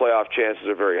that your playoff chances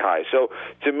are very high. So,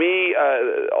 to me,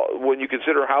 when you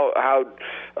consider how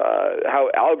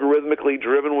algorithmically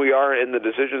driven we are in the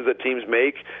decisions that teams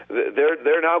make,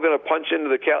 they're now going to punch into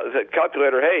the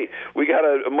calculator. Hey, we got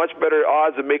a much better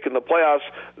odds of making the playoffs.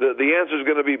 The answer is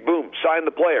going to be boom, sign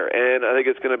the player, and I think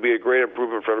it's going to be a great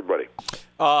improvement for everybody.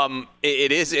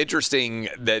 It is interesting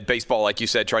that baseball, like you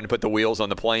said, trying to put the wheels on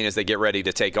the plane as they get ready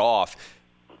to take off.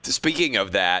 Speaking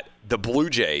of that, the Blue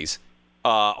Jays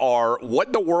are what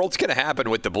in the world's going to happen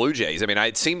with the Blue Jays? I mean,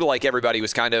 it seemed like everybody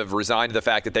was kind of resigned to the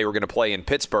fact that they were going to play in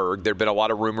Pittsburgh. There have been a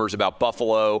lot of rumors about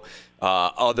Buffalo,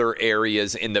 other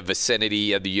areas in the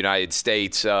vicinity of the United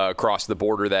States, across the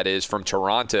border, that is, from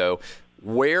Toronto.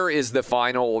 Where is the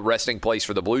final resting place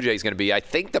for the Blue Jays going to be? I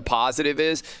think the positive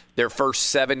is their first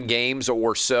 7 games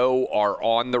or so are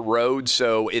on the road,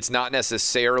 so it's not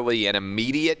necessarily an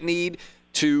immediate need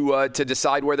to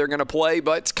decide where they're going to play,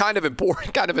 but it's kind of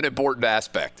an important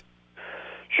aspect.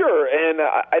 Sure, and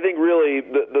I think really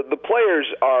the players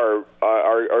are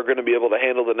going to be able to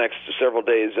handle the next several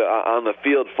days on the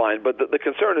field fine, but the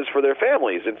concern is for their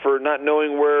families and for not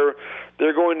knowing where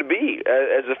they're going to be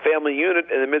as a family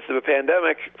unit in the midst of a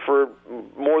pandemic for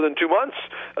more than 2 months,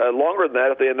 longer than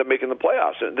that if they end up making the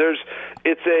playoffs. And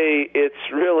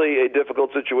it's really a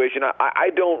difficult situation.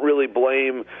 I don't really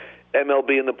blame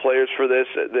MLB and the players for this.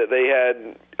 They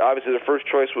had, obviously, the first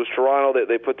choice was Toronto.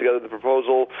 They put together the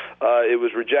proposal. It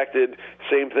was rejected.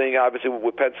 Same thing, obviously,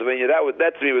 with Pennsylvania.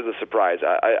 That to me was a surprise.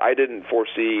 I didn't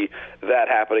foresee that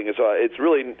happening. So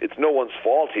it's no one's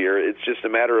fault here. It's just a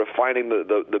matter of finding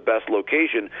the best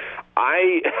location.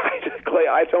 Clay,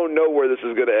 I don't know where this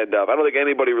is going to end up. I don't think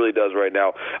anybody really does right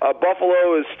now.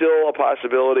 Buffalo is still a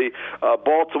possibility.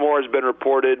 Baltimore has been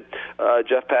reported.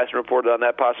 Jeff Passan reported on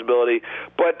that possibility.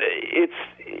 But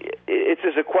it's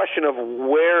just a question of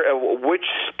which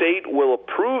state will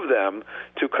approve them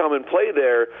to come and play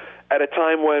there at a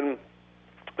time when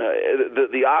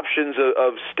the options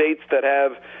of states that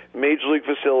have major league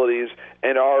facilities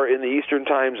and are in the Eastern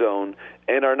time zone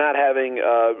and are not having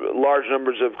large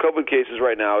numbers of COVID cases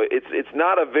right now, it's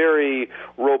not a very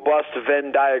robust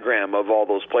Venn diagram of all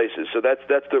those places. So that's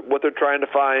what they're trying to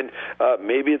find.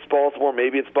 Maybe it's Baltimore,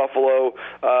 maybe it's Buffalo.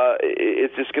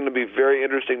 It's just going to be very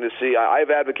interesting to see. I've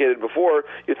advocated before.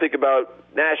 You think about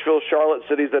Nashville, Charlotte,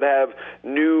 cities that have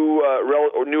new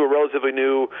or relatively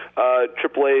new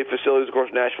AAA facilities. Of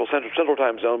course, Nashville Central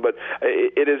Time Zone, but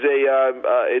it is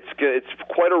it's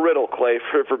quite a riddle, Clay,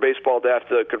 for baseball to have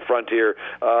to confront here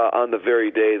on the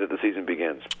very day that the season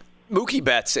begins. Mookie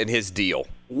Betts and his deal.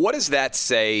 What does that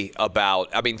say about?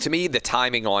 I mean, to me, the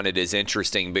timing on it is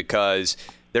interesting because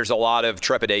there's a lot of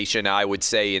trepidation, I would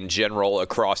say, in general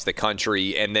across the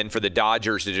country, and then for the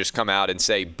Dodgers to just come out and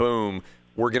say, "Boom,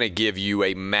 we're going to give you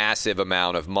a massive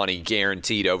amount of money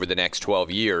guaranteed over the next 12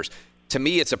 years." To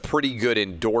me, it's a pretty good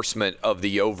endorsement of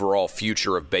the overall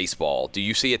future of baseball. Do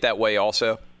you see it that way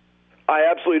also? I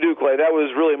absolutely do, Clay. That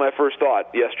was really my first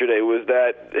thought yesterday, was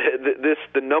that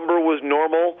the number was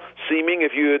normal seeming.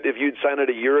 If you'd signed it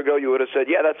a year ago, you would have said,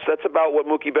 yeah, that's about what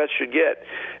Mookie Betts should get.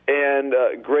 And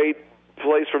great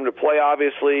place for him to play,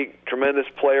 obviously, tremendous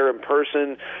player in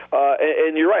person.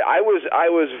 And you're right. I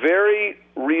was very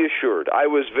reassured.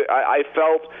 I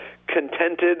felt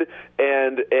contented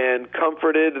and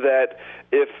comforted that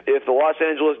if the Los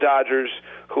Angeles Dodgers,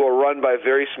 who are run by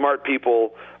very smart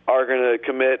people, are going to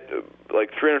commit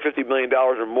like $350 million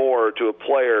or more to a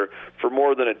player for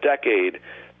more than a decade,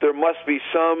 there must be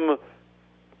some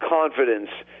confidence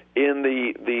in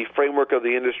the framework of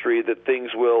the industry that things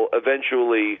will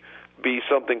eventually be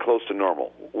something close to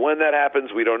normal. When that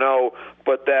happens, we don't know,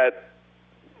 but that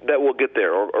that we'll get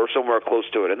there or somewhere close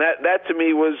to it. And that to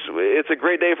me it's a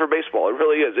great day for baseball. It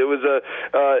really is. It was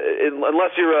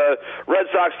unless you're a Red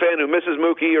Sox fan who misses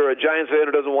Mookie or a Giants fan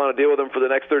who doesn't want to deal with him for the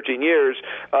next 13 years,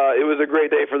 it was a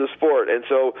great day for the sport. And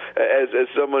so as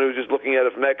someone who's just looking at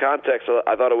it from that context,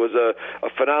 I thought it was a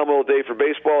phenomenal day for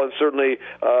baseball, and certainly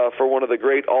for one of the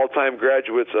great all-time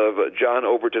graduates of John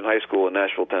Overton High School in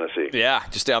Nashville, Tennessee. Yeah,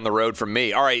 just down the road from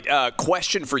me. All right,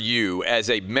 question for you as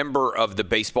a member of the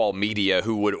baseball media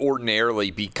who would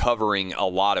ordinarily be covering a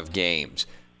lot of games.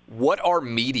 What are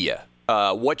media?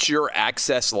 What's your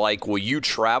access like? Will you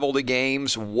travel to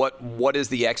games? What is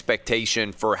the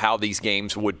expectation for how these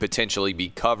games would potentially be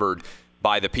covered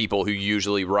by the people who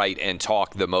usually write and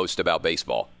talk the most about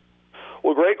baseball?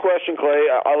 Well, great question, Clay.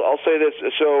 I'll say this.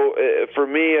 So for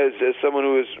me, as someone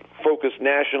who has focused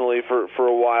nationally for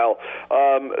a while,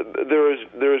 there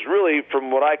is really,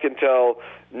 from what I can tell,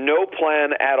 no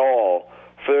plan at all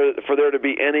for there to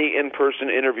be any in-person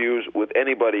interviews with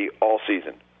anybody all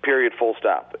season. Period, full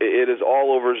stop. It is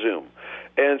all over Zoom.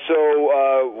 And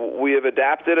so we have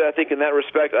adapted. I think in that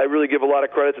respect, I really give a lot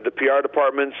of credit to the PR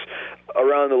departments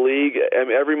around the league. I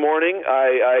mean, every morning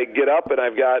I get up and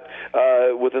I've got,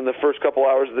 within the first couple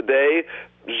hours of the day,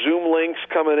 Zoom links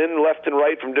coming in left and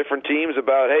right from different teams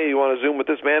about, hey, you want to Zoom with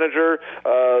this manager?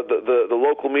 The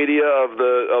local media of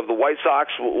the White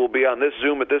Sox will be on this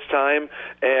Zoom at this time,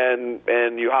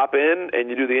 and you hop in and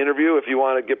you do the interview if you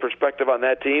want to get perspective on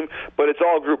that team. But it's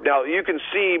all group. Now you can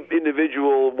see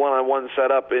individual one-on-one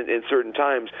setup in certain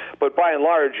times, but by and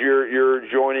large you're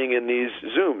joining in these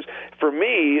Zooms. For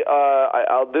me,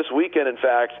 I'll this weekend, in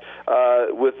fact,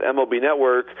 with MLB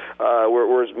Network,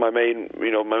 where's my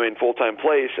main full-time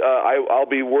place. I'll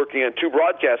be working on 2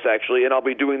 broadcasts actually, and I'll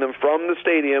be doing them from the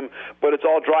stadium, but it's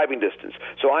all driving distance.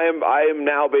 So I am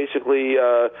now basically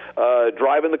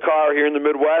driving the car here in the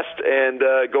Midwest and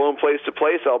going place to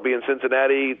place. I'll be in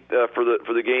Cincinnati for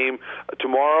the game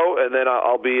tomorrow, and then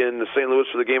I'll be in St. Louis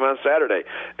for the game on Saturday.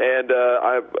 And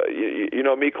you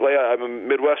know me, Clay, I'm a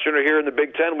Midwesterner here in the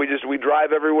Big Ten. We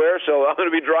drive everywhere, so I'm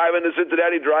going to be driving to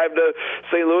Cincinnati, drive to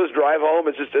St. Louis, drive home.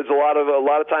 It's a lot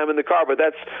of time in the car, but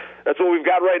that's what we've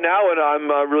got right now, and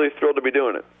I'm really thrilled to be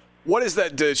doing it. What is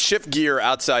that, to shift gear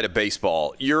outside of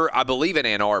baseball? You're, I believe, in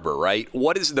Ann Arbor, right?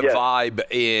 What is the vibe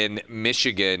in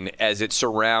Michigan as it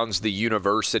surrounds the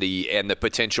university and the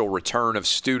potential return of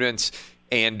students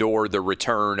and or the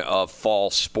return of fall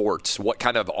sports? What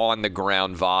kind of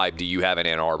on-the-ground vibe do you have in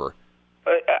Ann Arbor?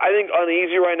 I think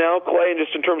uneasy right now, Clay, and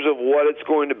just in terms of what it's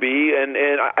going to be. And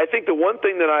I think the one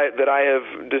thing that I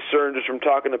have discerned just from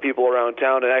talking to people around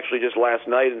town, and actually just last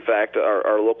night, in fact,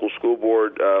 our local school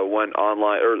board went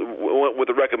online, or went with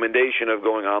the recommendation of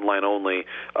going online only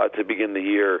to begin the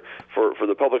year for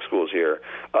the public schools here.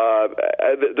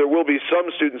 There will be some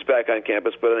students back on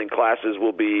campus, but I think classes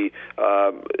will be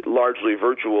largely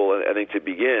virtual, I think, to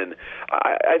begin.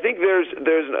 I think there's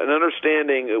an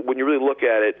understanding, when you really look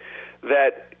at it,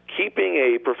 that keeping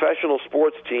a professional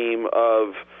sports team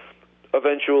of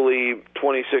eventually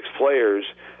 26 players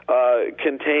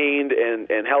contained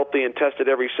and healthy and tested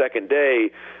every second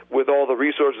day with all the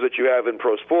resources that you have in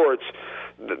pro sports,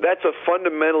 that's a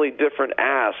fundamentally different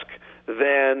ask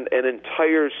than an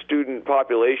entire student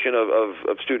population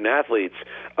of student athletes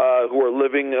who are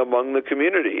living among the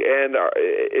community. And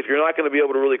if you're not going to be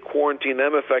able to really quarantine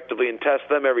them effectively and test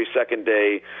them every second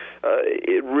day,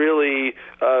 it really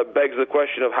begs the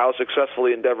question of how successful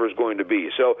the endeavor is going to be.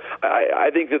 So I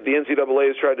think that the NCAA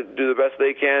has tried to do the best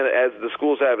they can, as the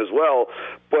schools have as well,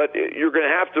 but you're going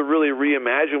to have to really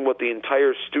reimagine what the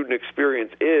entire student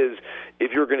experience is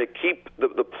if you're going to keep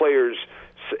the players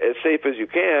as safe as you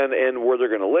can, and where they're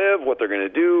going to live, what they're going to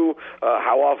do,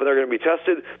 how often they're going to be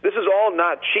tested. This is all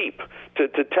not cheap to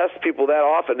test people that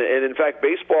often, and in fact,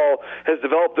 baseball has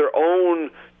developed their own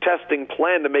testing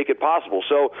plan to make it possible.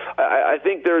 So I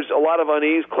think there's a lot of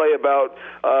unease, Clay, about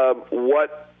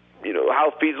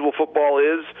how feasible football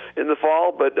is in the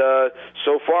fall, but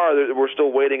so far we're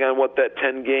still waiting on what that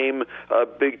 10-game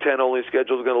Big Ten only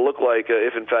schedule is going to look like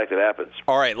if in fact it happens.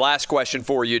 All right, last question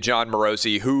for you, John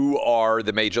Morosi. Who are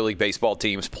the Major League Baseball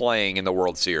teams playing in the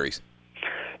World Series?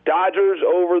 Dodgers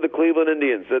over the Cleveland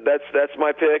Indians. That's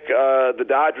my pick. The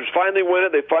Dodgers finally win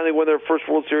it. They finally win their first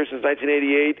World Series since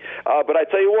 1988. But I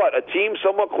tell you what, a team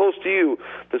somewhat close to you,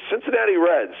 the Cincinnati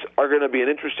Reds, are going to be an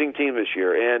interesting team this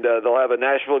year. And they'll have a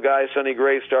Nashville guy, Sonny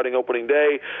Gray, starting opening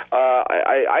day.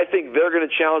 I think they're going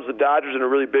to challenge the Dodgers in a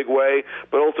really big way.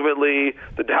 But ultimately,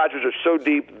 the Dodgers are so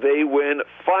deep, they win,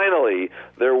 finally,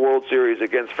 their World Series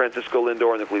against Francisco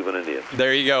Lindor and the Cleveland Indians.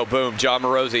 There you go. Boom. John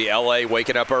Morosi, L.A.,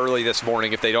 waking up early this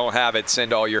morning if they they don't have it,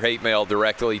 send all your hate mail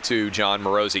directly to John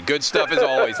Morosi. Good stuff as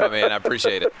always, my man. I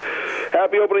appreciate it.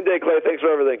 Happy opening day, Clay. Thanks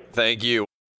for everything. Thank you.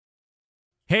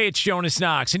 Hey, it's Jonas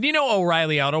Knox, and you know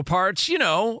O'Reilly Auto Parts, you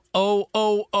know,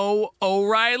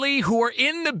 O'Reilly, who are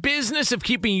in the business of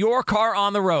keeping your car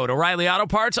on the road. O'Reilly Auto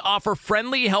Parts offer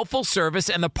friendly, helpful service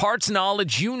and the parts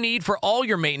knowledge you need for all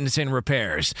your maintenance and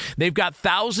repairs. They've got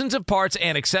thousands of parts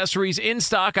and accessories in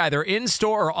stock, either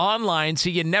in-store or online, so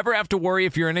you never have to worry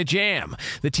if you're in a jam.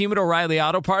 The team at O'Reilly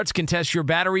Auto Parts can test your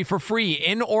battery for free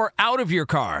in or out of your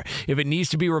car. If it needs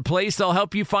to be replaced, they'll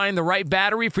help you find the right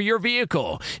battery for your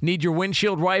vehicle. Need your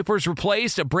windshield wipers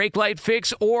replaced, a brake light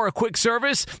fix, or a quick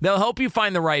service? They'll help you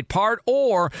find the right part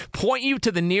or point you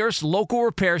to the nearest local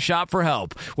repair shop for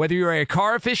help. Whether you're a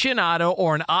car aficionado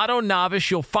or an auto novice,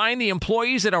 you'll find the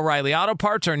employees at O'Reilly Auto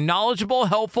Parts are knowledgeable,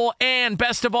 helpful, and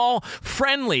best of all,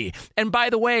 friendly. And by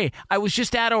the way, I was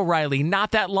just at O'Reilly not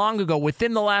that long ago,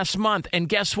 within the last month, and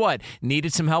guess what?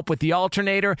 Needed some help with the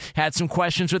alternator, had some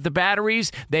questions with the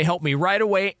batteries. They helped me right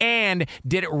away and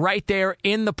did it right there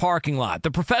in the parking lot. The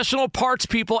professional parts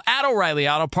people at O'Reilly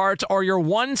Auto Parts are your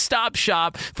one-stop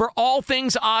shop for all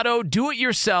things auto,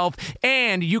 do-it-yourself,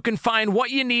 and you can find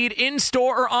what you need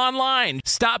in-store or online.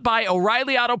 Stop by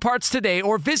O'Reilly Auto Parts today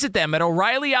or visit them at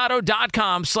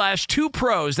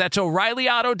O'ReillyAuto.com/2pros. That's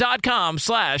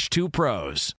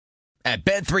O'ReillyAuto.com/2pros. At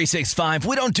Bet365,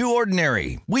 we don't do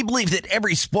ordinary. We believe that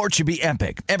every sport should be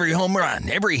epic. Every home run,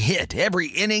 every hit, every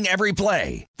inning, every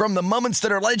play. From the moments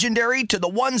that are legendary to the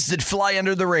ones that fly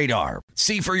under the radar.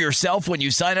 See for yourself when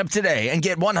you sign up today and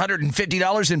get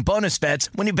 $150 in bonus bets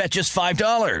when you bet just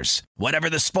 $5. Whatever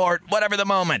the sport, whatever the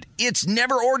moment, it's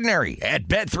never ordinary at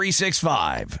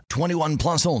Bet365. 21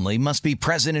 plus only. Must be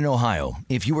present in Ohio.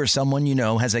 If you or someone you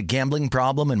know has a gambling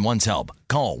problem and wants help,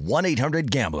 call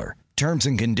 1-800-GAMBLER. Terms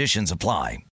and conditions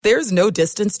apply. There's no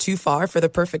distance too far for the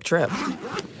perfect trip.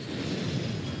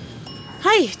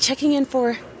 Hi, checking in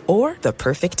for... Or the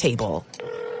perfect table.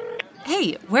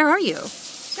 Hey, where are you?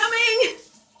 Coming!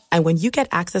 And when you get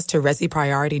access to Resi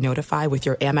Priority Notify with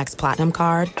your Amex Platinum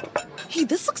card... Hey,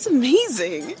 this looks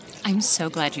amazing. I'm so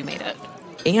glad you made it.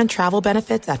 And travel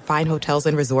benefits at fine hotels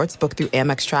and resorts booked through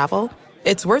Amex Travel,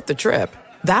 it's worth the trip.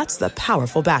 That's the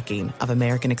powerful backing of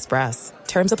American Express.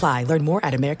 Terms apply. Learn more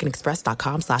at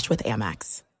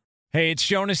americanexpress.com/withAmex. Hey, it's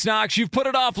Jonas Knox. You've put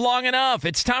it off long enough.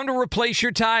 It's time to replace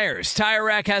your tires. Tire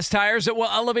Rack has tires that will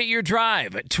elevate your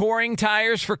drive. Touring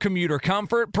tires for commuter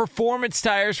comfort, performance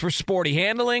tires for sporty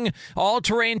handling,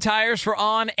 all-terrain tires for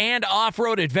on- and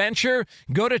off-road adventure.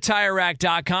 Go to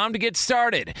TireRack.com to get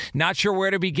started. Not sure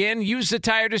where to begin? Use the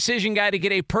Tire Decision Guide to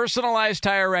get a personalized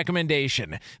tire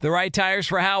recommendation. The right tires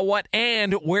for how, what,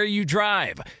 and where you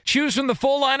drive. Choose from the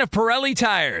full line of Pirelli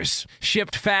tires.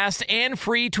 Shipped fast and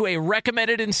free to a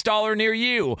recommended installer near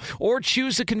you, or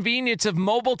choose the convenience of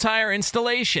mobile tire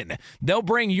installation. They'll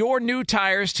bring your new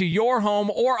tires to your home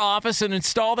or office and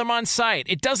install them on site.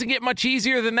 It doesn't get much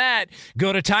easier than that.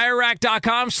 Go to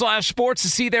TireRack.com/sports to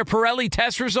see their Pirelli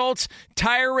test results,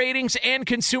 tire ratings, and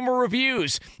consumer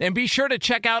reviews. And be sure to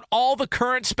check out all the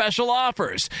current special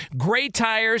offers. Great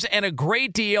tires and a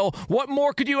great deal. What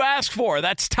more could you ask for?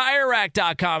 That's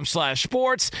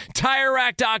TireRack.com/sports.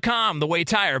 TireRack.com, the way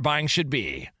tire buying should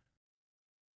be.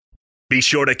 Be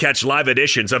sure to catch live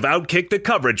editions of Outkick the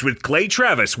Coverage with Clay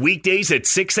Travis weekdays at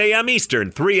 6 a.m.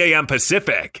 Eastern, 3 a.m.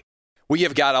 Pacific. We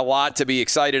have got a lot to be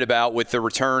excited about with the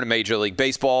return of Major League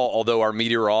Baseball, although our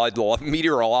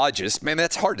meteorologist, man,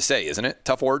 that's hard to say, isn't it?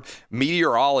 Tough word.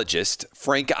 Meteorologist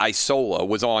Frank Isola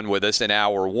was on with us in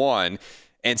hour one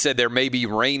and said there may be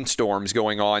rainstorms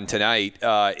going on tonight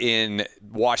in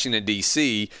Washington,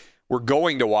 D.C. We're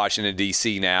going to Washington,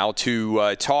 D.C. now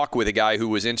to talk with a guy who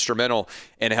was instrumental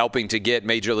in helping to get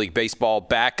Major League Baseball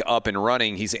back up and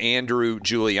running. He's Andrew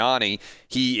Giuliani.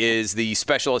 He is the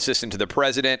special assistant to the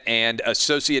president and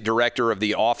associate director of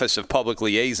the Office of Public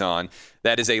Liaison.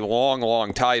 That is a long,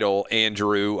 long title,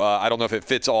 Andrew. I don't know if it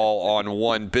fits all on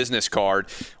one business card.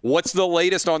 What's the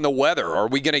latest on the weather? Are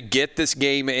we going to get this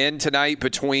game in tonight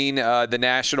between the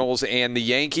Nationals and the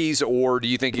Yankees, or do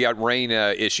you think you got rain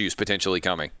issues potentially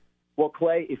coming? Well,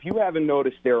 Clay, if you haven't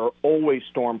noticed, there are always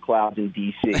storm clouds in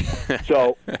D.C.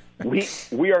 So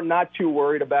we are not too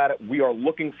worried about it. We are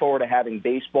looking forward to having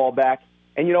baseball back.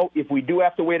 And, you know, if we do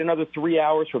have to wait another 3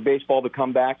 hours for baseball to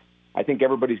come back, I think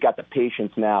everybody's got the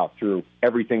patience now through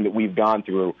everything that we've gone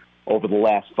through over the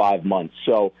last 5 months.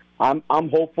 So I'm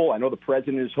hopeful. I know the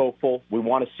president is hopeful. We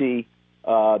want to see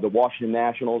the Washington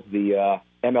Nationals, the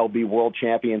MLB World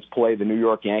Champions, play the New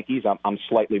York Yankees. I'm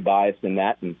slightly biased in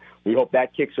that, and we hope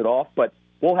that kicks it off. But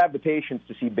we'll have the patience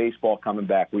to see baseball coming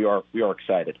back. We are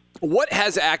excited. What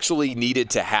has actually needed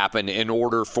to happen in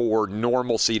order for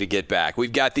normalcy to get back?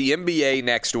 We've got the NBA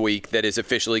next week that is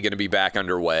officially going to be back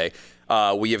underway.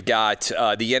 We have got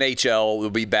the NHL will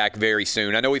be back very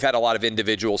soon. I know we've had a lot of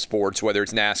individual sports, whether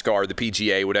it's NASCAR, the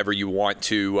PGA, whatever you want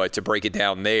to break it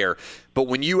down there. But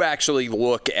when you actually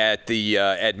look at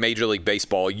at Major League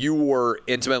Baseball, you were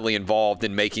intimately involved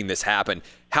in making this happen.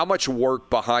 How much work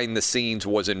behind the scenes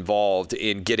was involved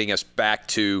in getting us back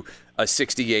to a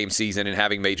 60-game season and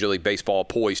having Major League Baseball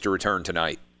poised to return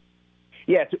tonight?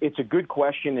 Yeah, it's a good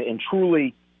question, and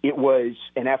truly it was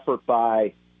an effort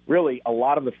by really a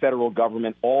lot of the federal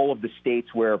government, all of the states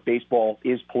where baseball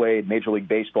is played, Major League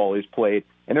Baseball is played,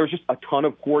 and there was just a ton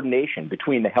of coordination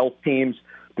between the health teams,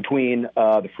 between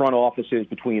the front offices,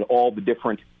 between all the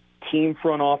different team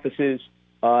front offices,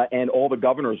 and all the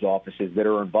governor's offices that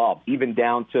are involved, even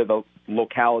down to the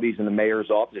localities and the mayor's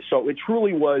offices. So it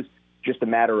truly was just a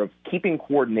matter of keeping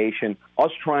coordination,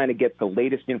 us trying to get the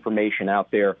latest information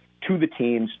out there to the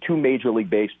teams, to Major League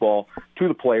Baseball, to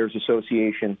the Players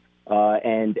Association.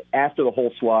 And after the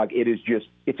whole slog,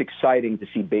 it's exciting to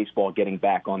see baseball getting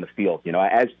back on the field. You know,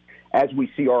 as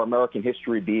we see our American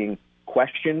history being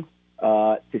questioned,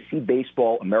 to see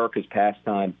baseball, America's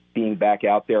pastime, being back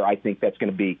out there, I think that's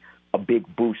going to be a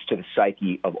big boost to the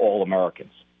psyche of all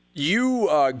Americans.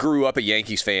 You grew up a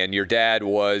Yankees fan. Your dad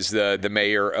was the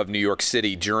mayor of New York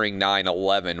City during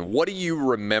 9/11. What do you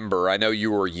remember? I know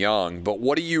you were young, but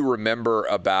what do you remember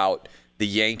about the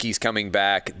Yankees coming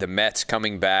back, the Mets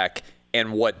coming back,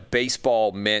 and what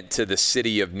baseball meant to the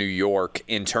city of New York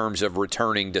in terms of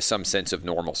returning to some sense of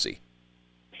normalcy?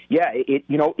 Yeah,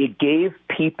 it gave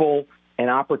people an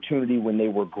opportunity when they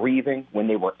were grieving, when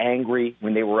they were angry,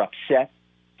 when they were upset,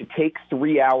 to take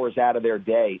 3 hours out of their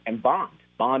day and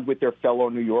bond with their fellow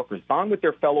New Yorkers, bond with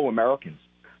their fellow Americans.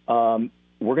 We're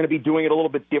going to be doing it a little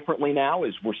bit differently now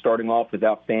as we're starting off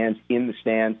without fans in the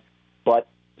stands, but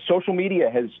social media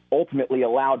has ultimately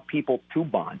allowed people to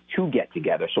bond, to get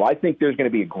together. So I think there's going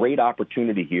to be a great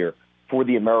opportunity here for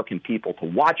the American people to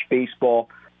watch baseball,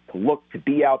 to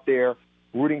be out there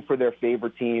rooting for their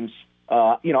favorite teams.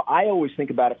 I always think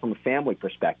about it from a family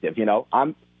perspective.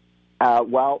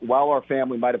 While our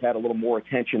family might have had a little more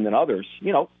attention than others,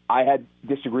 I had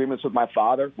disagreements with my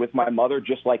father, with my mother,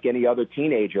 just like any other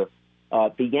teenager.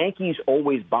 The Yankees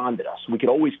always bonded us. We could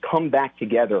always come back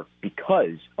together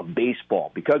because of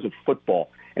baseball, because of football.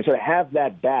 And so to have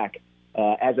that back,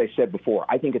 as I said before,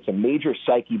 I think it's a major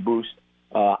psyche boost.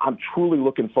 I'm truly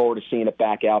looking forward to seeing it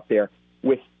back out there.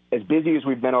 With as busy as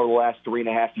we've been over the last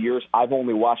 3.5 years, I've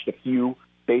only watched a few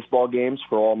baseball games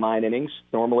for all 9 innings.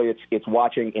 Normally it's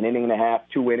watching an inning and a half,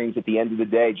 2 innings at the end of the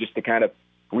day just to kind of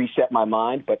reset my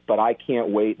mind, but I can't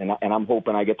wait, and I'm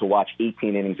hoping I get to watch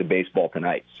 18 innings of baseball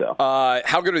tonight. So,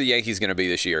 how good are the Yankees going to be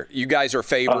this year? You guys are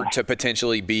favored to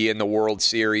potentially be in the World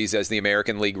Series as the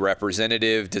American League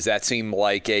representative. Does that seem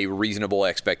like a reasonable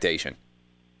expectation?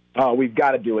 We've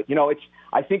got to do it.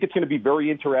 I think it's going to be very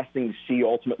interesting to see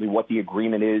ultimately what the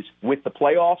agreement is with the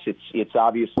playoffs. It's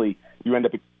obviously you end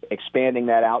up expanding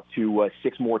that out to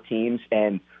 6 more teams,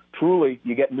 and truly,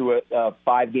 you get into a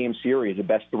 5-game series, a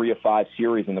best 3 of 5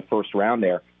 series in the first round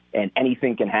there, and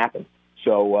anything can happen.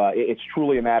 So it's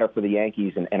truly a matter for the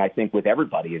Yankees, and I think with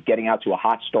everybody, is getting out to a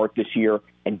hot start this year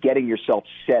and getting yourself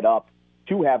set up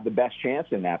to have the best chance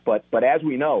in that. But as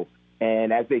we know,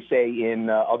 and as they say in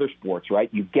other sports, right,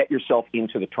 you get yourself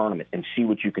into the tournament and see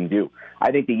what you can do.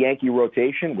 I think the Yankee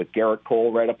rotation with Garrett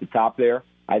Cole right up the top there,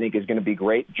 I think is going to be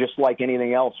great, just like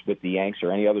anything else with the Yanks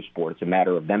or any other sport. It's a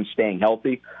matter of them staying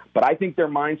healthy. But I think their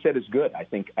mindset is good. I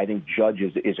think Judge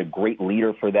is a great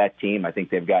leader for that team. I think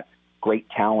they've got great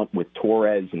talent with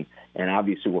Torres, and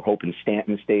obviously we're hoping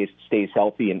Stanton stays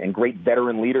healthy, and great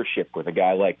veteran leadership with a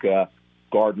guy like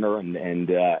Gardner and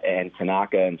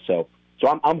Tanaka. And so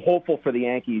I'm hopeful for the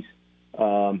Yankees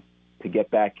to get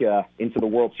back into the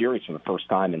World Series for the first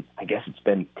time, and I guess it's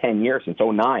been 10 years since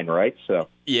 2009, right? So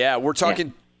yeah, we're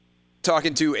talking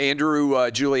to Andrew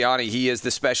Giuliani. He is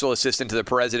the special assistant to the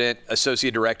president,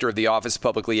 associate director of the Office of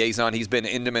Public Liaison. He's been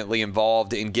intimately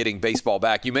involved in getting baseball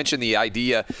back. You mentioned the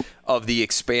idea of the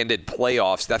expanded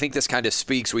playoffs. I think this kind of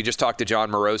speaks. We just talked to John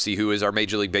Morosi, who is our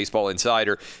Major League Baseball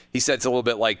insider. He said it's a little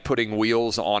bit like putting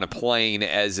wheels on a plane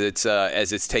as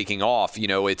it's taking off.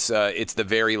 It's the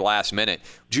very last minute.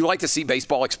 Would you like to see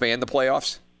baseball expand the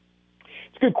playoffs?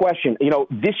 Good question.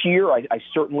 This year I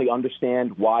certainly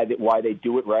understand why they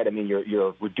do it, right? I mean,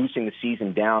 you're reducing the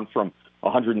season down from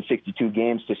 162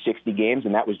 games to 60 games,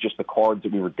 and that was just the cards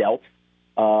that we were dealt.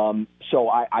 So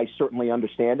I certainly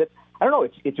understand it. I don't know.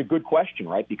 It's a good question,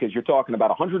 right? Because you're talking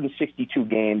about 162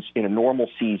 games in a normal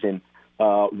season.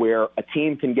 where a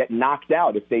team can get knocked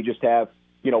out if they just have,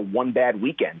 one bad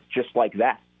weekend, just like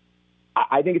that.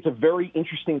 I think it's a very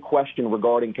interesting question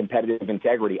regarding competitive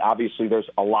integrity. Obviously, there's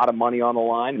a lot of money on the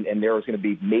line, and there is going to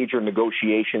be major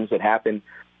negotiations that happen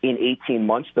in 18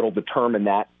 months that'll determine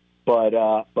that. But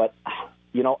I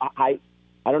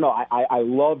don't know. I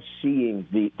love seeing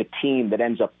the team that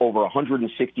ends up over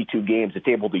 162 games that's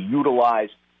able to utilize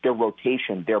their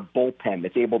rotation, their bullpen,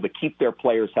 that's able to keep their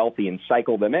players healthy and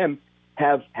cycle them in,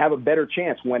 have a better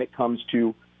chance when it comes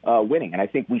to winning. And I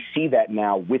think we see that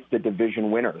now with the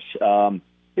division winners.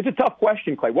 It's a tough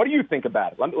question, Clay. What do you think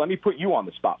about it? Let me put you on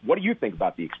the spot. What do you think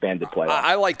about the expanded playoffs?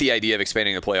 I like the idea of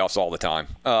expanding the playoffs all the time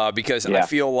because I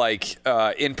feel like,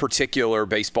 in particular,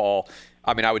 baseball,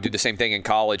 I would do the same thing in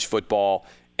college football.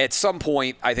 At some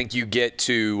point, I think you get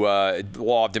to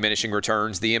law of diminishing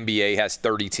returns. The NBA has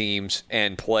 30 teams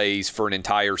and plays for an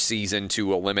entire season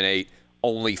to eliminate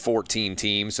only 14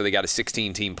 teams, so they got a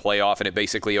 16-team playoff, and it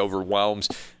basically overwhelms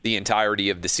the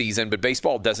entirety of the season. But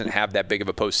baseball doesn't have that big of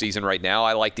a postseason right now.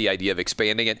 I like the idea of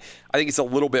expanding it. I think it's a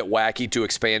little bit wacky to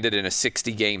expand it in a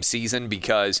 60-game season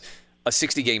because a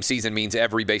 60-game season means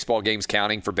every baseball game's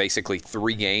counting for basically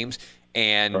 3 games,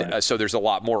 and so there's a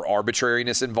lot more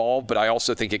arbitrariness involved. But I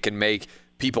also think it can make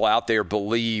people out there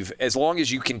believe, as long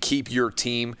as you can keep your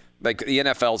team, like the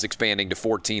NFL is expanding to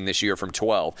 14 this year from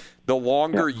 12. The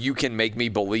longer you can make me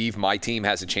believe my team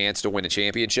has a chance to win a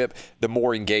championship, the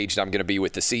more engaged I'm going to be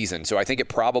with the season. So I think it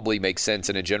probably makes sense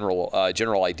in a general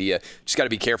idea. Just got to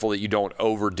be careful that you don't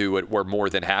overdo it where more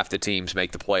than half the teams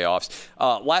make the playoffs.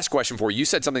 Last question for you. You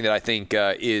said something that I think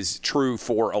is true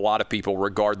for a lot of people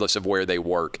regardless of where they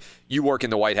work. You work in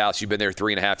the White House. You've been there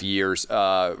 3.5 years,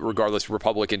 regardless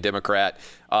Republican, Democrat.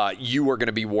 You are going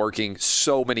to be working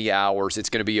so many hours. It's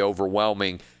going to be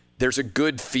overwhelming. There's a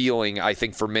good feeling, I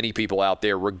think, for many people out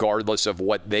there, regardless of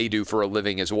what they do for a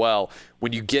living as well.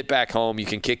 When you get back home, you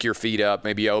can kick your feet up,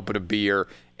 maybe open a beer,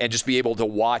 and just be able to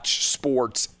watch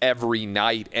sports every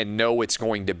night and know it's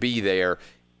going to be there.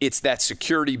 It's that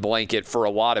security blanket for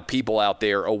a lot of people out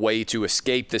there, a way to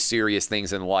escape the serious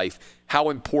things in life.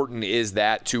 How important is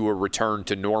that to a return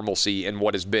to normalcy in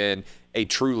what has been a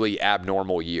truly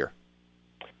abnormal year?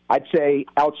 I'd say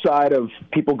outside of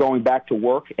people going back to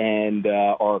work and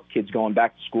our kids going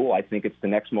back to school, I think it's the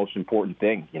next most important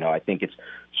thing. I think it's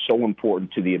so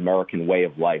important to the American way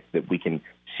of life that we can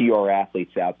see our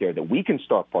athletes out there, that we can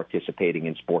start participating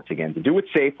in sports again. To do it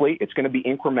safely, it's going to be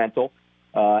incremental.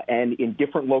 And in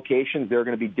different locations, there are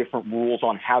going to be different rules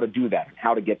on how to do that and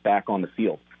how to get back on the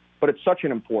field. But it's such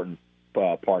an important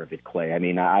part of it, Clay.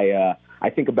 I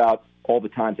think about all the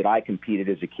times that I competed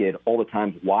as a kid, all the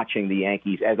times watching the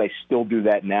Yankees, as I still do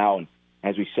that now. And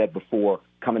as we said before,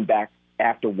 coming back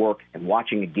after work and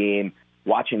watching a game,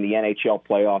 watching the NHL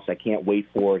playoffs. I can't wait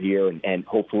for it here. And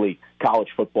hopefully college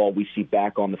football we see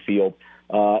back on the field.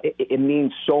 It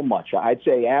means so much. I'd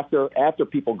say after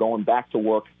people going back to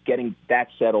work, getting that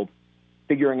settled,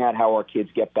 figuring out how our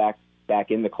kids get back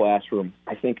in the classroom,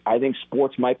 I think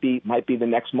sports might be the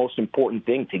next most important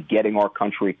thing to getting our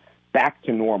country back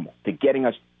to normal, to getting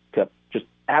us to just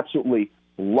absolutely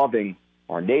loving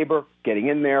our neighbor, getting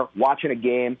in there, watching a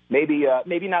game, maybe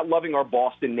not loving our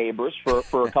Boston neighbors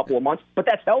for a couple of months, but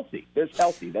that's healthy. That's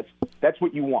healthy. That's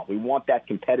what you want. We want that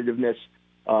competitiveness.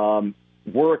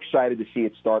 We're excited to see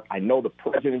it start. I know the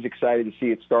president's excited to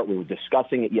see it start. We were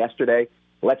discussing it yesterday.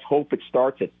 Let's hope it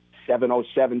starts at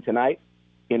 7:07 tonight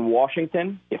in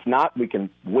Washington. If not, we can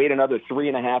wait another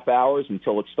 3.5 hours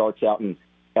until it starts out in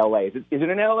L.A. Is it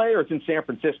in L.A. or it's in San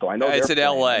Francisco? I know it's in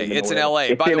L.A. It's in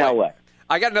L.A. By the way, L.A.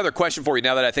 I got another question for you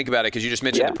now that I think about it, because you just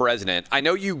mentioned the president. I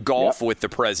know you golf with the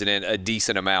president a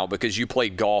decent amount because you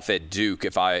played golf at Duke,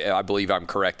 if I believe I'm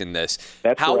correct in this.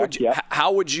 That's correct,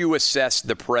 how would you assess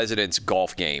the president's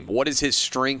golf game? What is his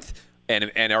strength,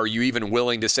 and are you even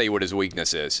willing to say what his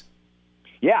weakness is?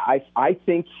 Yeah, I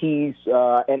think he's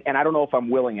and I don't know if I'm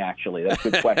willing, actually. That's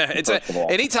a good question, first of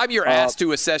all. Anytime you're asked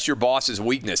to assess your boss's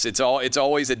weakness, it's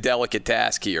always a delicate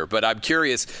task here. But I'm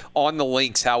curious, on the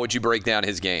links, how would you break down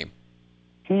his game?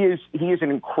 He is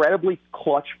an incredibly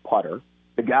clutch putter.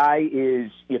 The guy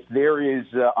is, if there is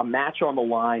a match on the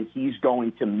line, he's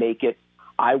going to make it,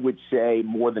 I would say,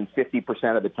 more than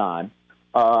 50% of the time.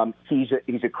 He's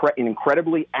an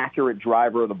incredibly accurate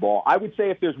driver of the ball. I would say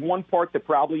if there's one part that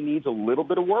probably needs a little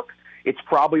bit of work, it's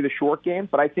probably the short game,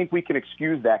 but I think we can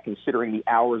excuse that considering the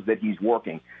hours that he's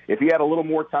working. If he had a little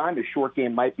more time, his short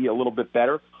game might be a little bit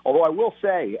better. Although I will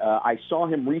say, I saw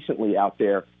him recently out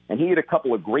there, and he had a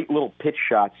couple of great little pitch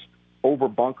shots over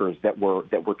bunkers that were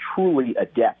truly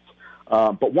adept.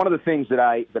 But one of the things that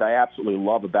I absolutely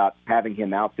love about having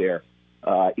him out there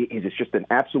It's just an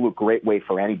absolute great way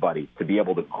for anybody to be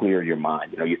able to clear your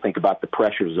mind. You think about the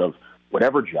pressures of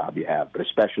whatever job you have, but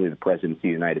especially the presidency of the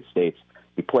United States.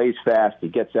 He plays fast. He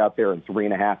gets out there in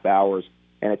 3.5 hours,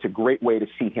 and it's a great way to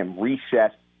see him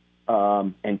reset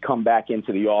and come back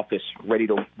into the office ready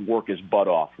to work his butt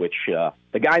off, which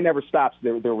the guy never stops.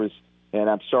 There was, and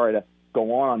I'm sorry to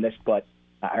go on this, but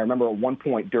I remember at one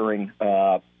point during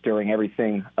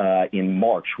everything in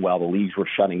March while the leagues were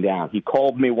shutting down, he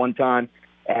called me one time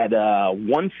at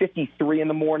 1:53 in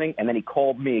the morning, and then he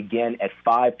called me again at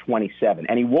 5:27,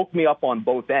 and he woke me up on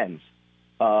both ends.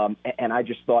 And I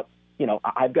just thought,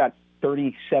 I've got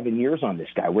 37 years on this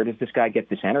guy. Where does this guy get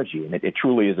this energy? And it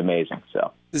truly is amazing.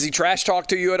 So, does he trash talk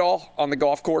to you at all on the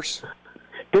golf course?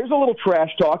 There's a little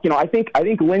trash talk. I think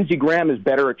Lindsey Graham is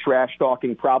better at trash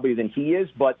talking probably than he is,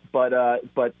 but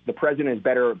the president is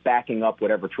better at backing up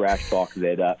whatever trash talk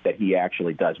that he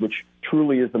actually does, which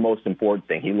truly is the most important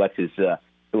thing. He lets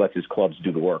his clubs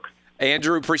do the work.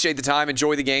 Andrew, appreciate the time.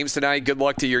 Enjoy the games tonight. Good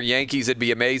luck to your Yankees. It'd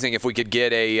be amazing if we could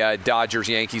get a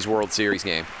Dodgers-Yankees World Series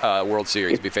game. World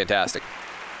Series would be fantastic.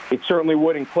 It certainly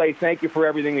would. And Clay, thank you for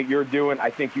everything that you're doing. I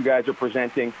think you guys are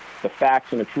presenting the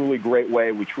facts in a truly great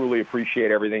way. We truly appreciate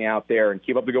everything out there, and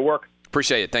keep up the good work.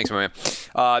 Appreciate it. Thanks, my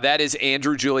man. That is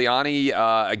Andrew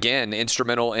Giuliani, again,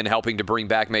 instrumental in helping to bring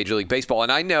back Major League Baseball.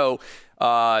 And I know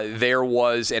there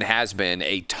was and has been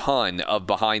a ton of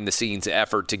behind-the-scenes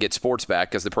effort to get sports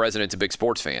back because the president's a big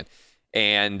sports fan.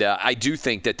 And I do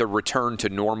think that the return to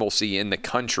normalcy in the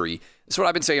country, this is what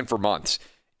I've been saying for months,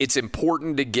 it's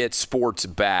important to get sports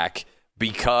back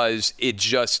because it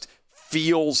just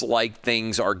feels like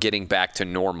things are getting back to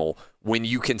normal when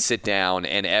you can sit down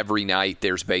and every night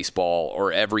there's baseball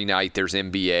or every night there's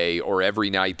NBA or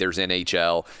every night there's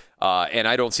NHL. And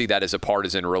I don't see that as a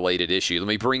partisan-related issue. Let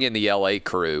me bring in the L.A.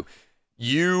 crew.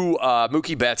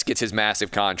 Mookie Betts gets his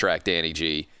massive contract, Danny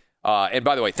G. And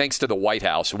by the way, thanks to the White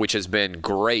House, which has been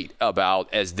great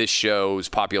about, as this show's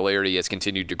popularity has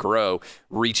continued to grow,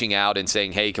 reaching out and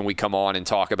saying, hey, can we come on and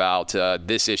talk about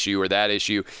this issue or that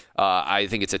issue? I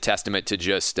think it's a testament to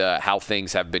just how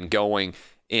things have been going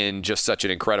in just such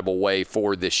an incredible way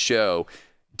for this show.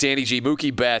 Danny G,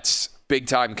 Mookie Betts,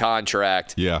 big-time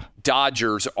contract. Yeah.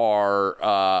 Dodgers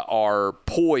are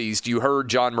poised. You heard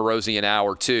John Morosi in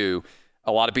hour 2.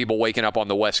 A lot of people waking up on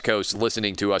the West Coast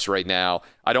listening to us right now.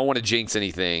 I don't want to jinx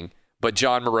anything, but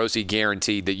John Morosi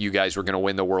guaranteed that you guys were going to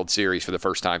win the World Series for the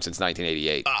first time since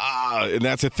 1988. And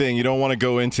that's the thing. You don't want to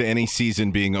go into any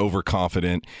season being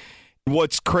overconfident.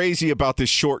 What's crazy about this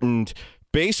shortened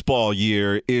baseball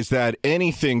year is that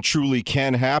anything truly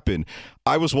can happen.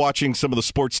 I was watching some of the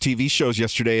sports TV shows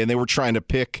yesterday, and they were trying to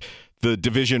pick the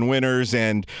division winners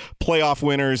and playoff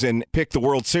winners and pick the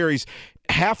World Series.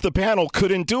 Half the panel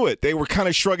couldn't do it. They were kind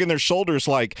of shrugging their shoulders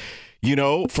like,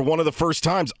 for one of the first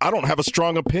times, I don't have a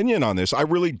strong opinion on this. I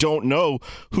really don't know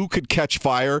who could catch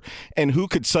fire and who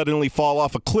could suddenly fall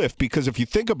off a cliff. Because if you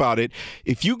think about it,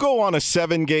 if you go on a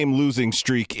 7-game losing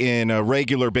streak in a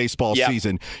regular baseball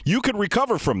season, you could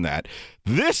recover from that.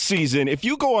 This season, if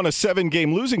you go on a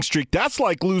 7-game losing streak, that's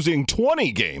like losing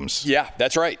 20 games. Yeah,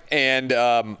 that's right. And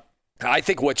I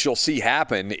think what you'll see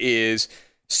happen is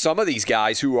some of these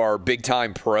guys who are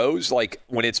big-time pros, like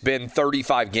when it's been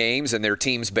 35 games and their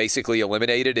team's basically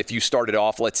eliminated, if you started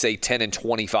off, let's say,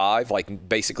 10-25, like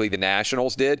basically the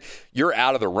Nationals did, you're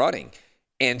out of the running.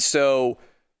 And so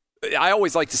I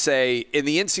always like to say in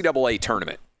the NCAA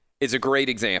tournament is a great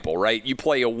example, right? You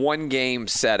play a one-game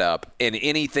setup, and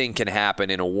anything can happen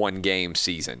in a one-game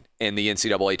season in the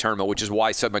NCAA tournament, which is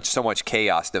why so much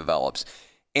chaos develops.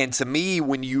 And to me,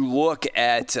 when you look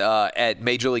at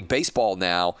Major League Baseball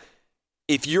now,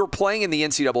 if you're playing in the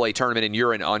NCAA tournament and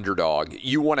you're an underdog,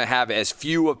 you want to have as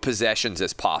few of possessions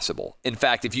as possible. In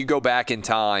fact, if you go back in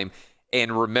time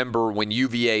and remember when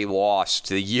UVA lost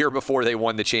the year before they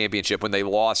won the championship, when they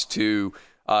lost to,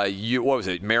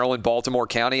 Maryland, Baltimore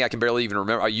County? I can barely even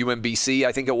remember. UMBC,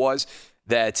 I think it was,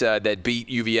 that beat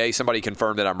UVA. Somebody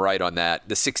confirmed that I'm right on that,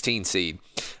 the 16 seed.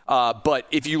 But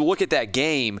if you look at that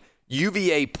game,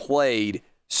 UVA played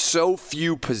so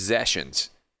few possessions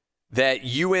that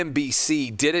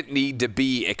UMBC didn't need to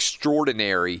be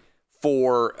extraordinary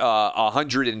for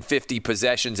 150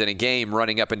 possessions in a game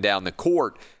running up and down the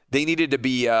court. They needed to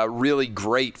be really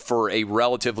great for a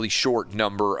relatively short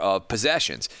number of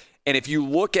possessions. And if you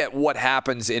look at what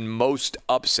happens in most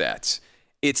upsets,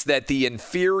 it's that the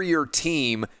inferior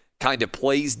team kind of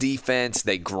plays defense,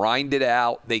 they grind it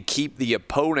out, they keep the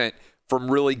opponent from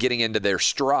really getting into their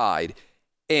stride.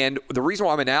 And the reason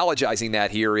why I'm analogizing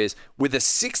that here is with a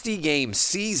 60-game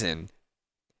season,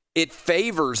 it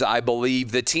favors, I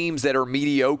believe, the teams that are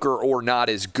mediocre or not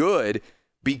as good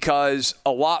because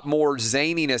a lot more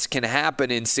zaniness can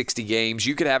happen in 60 games.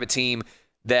 You could have a team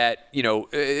that,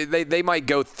 they might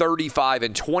go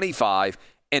 35-25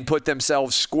 and put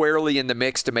themselves squarely in the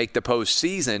mix to make the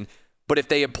postseason. But if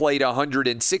they had played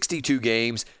 162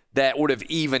 games, that would have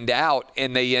evened out,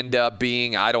 and they end up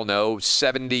being,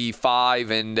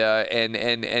 75 and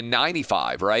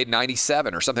 95, right?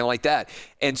 97 or something like that.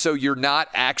 And so you're not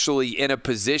actually in a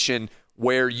position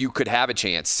where you could have a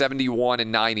chance. 71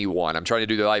 and 91. I'm trying to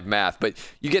do the live math, but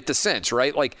you get the sense,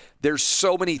 right? Like, there's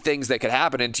so many things that could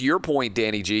happen. And to your point,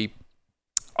 Danny G,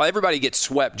 everybody gets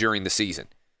swept during the season.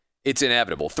 It's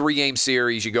inevitable. 3-game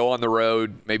series, you go on the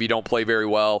road, maybe you don't play very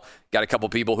well, got a couple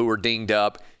people who are dinged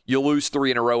up. You lose 3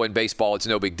 in a row in baseball, it's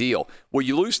no big deal. Well,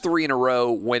 you lose 3 in a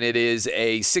row when it is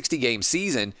a 60-game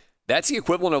season, that's the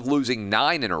equivalent of losing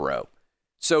 9 in a row.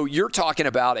 So you're talking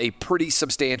about a pretty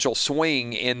substantial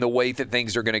swing in the way that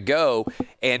things are going to go.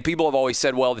 And people have always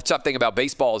said, well, the tough thing about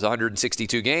baseball is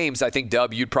 162 games. I think,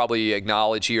 Dub, you'd probably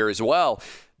acknowledge here as well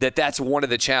that that's one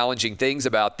of the challenging things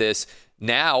about this.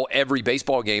 Now every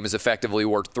baseball game is effectively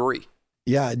worth 3.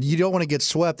 Yeah, you don't want to get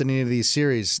swept in any of these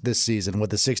series this season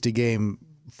with a 60-game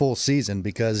full season,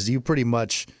 because you pretty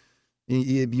much,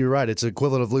 you're right, it's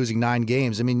equivalent of losing 9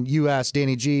 games. I mean, you asked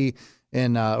Danny G,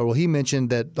 and he mentioned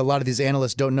that a lot of these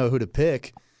analysts don't know who to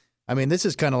pick. I mean, this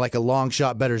is kind of like a long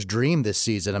shot bettor's dream this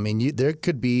season. I mean, there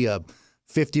could be a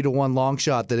 50-1 long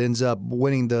shot that ends up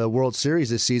winning the World Series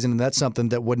this season, and that's something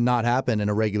that would not happen in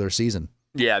a regular season.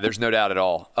 Yeah, there's no doubt at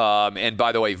all. And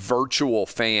by the way, virtual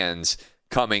fans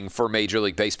coming for Major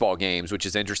League Baseball games, which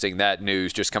is interesting. That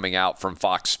news just coming out from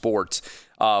Fox Sports,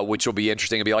 which will be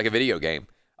interesting. It'll be like a video game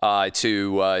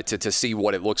to see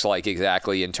what it looks like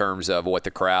exactly in terms of what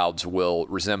the crowds will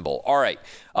resemble. All right.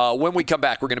 When we come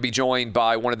back, we're going to be joined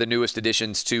by one of the newest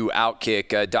additions to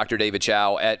Outkick, Dr. David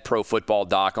Chao at Pro Football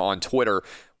Doc on Twitter.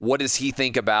 What does he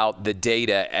think about the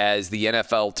data as the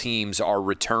NFL teams are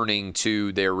returning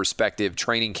to their respective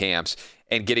training camps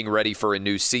and getting ready for a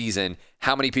new season?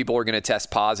 How many people are going to test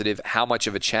positive? How much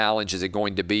of a challenge is it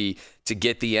going to be to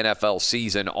get the NFL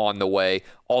season on the way?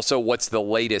 Also, what's the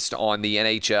latest on the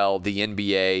NHL, the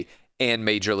NBA, and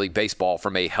Major League Baseball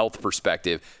from a health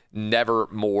perspective? Never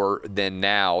more than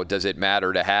now does it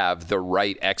matter to have the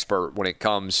right expert when it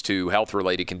comes to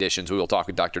health-related conditions. We will talk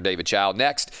with Dr. David Chao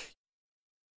next.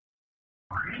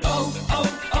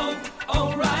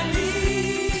 O'Reilly.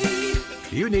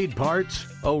 You need parts?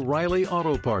 O'Reilly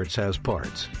Auto Parts has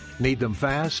parts. Need them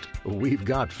fast? We've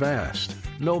got fast.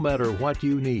 No matter what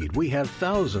you need, we have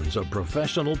thousands of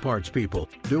professional parts people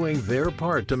doing their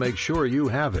part to make sure you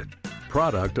have it.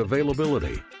 Product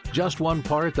availability. Just one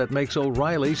part that makes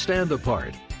O'Reilly stand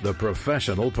apart. The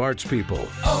professional parts people.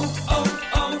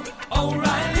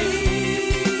 O'Reilly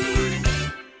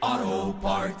Auto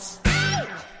Parts.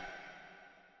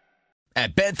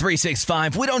 At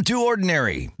Bet365, we don't do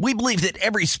ordinary. We believe that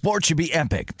every sport should be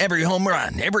epic. Every home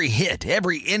run, every hit,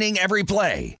 every inning, every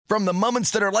play. From the moments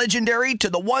that are legendary to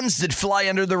the ones that fly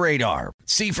under the radar.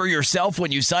 See for yourself when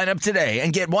you sign up today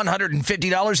and get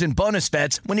 $150 in bonus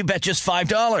bets when you bet just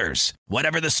 $5.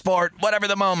 Whatever the sport, whatever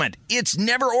the moment, it's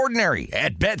never ordinary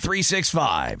at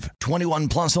Bet365. 21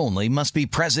 plus only. Must be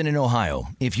present in Ohio.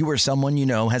 If you or someone you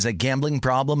know has a gambling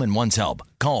problem and wants help,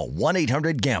 call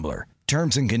 1-800-GAMBLER.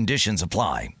 Terms and conditions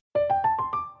apply.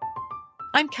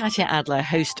 I'm Katya Adler,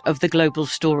 host of The Global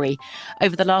Story.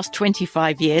 Over the last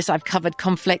 25 years, I've covered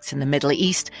conflicts in the Middle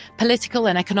East, political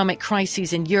and economic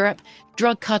crises in Europe,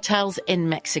 drug cartels in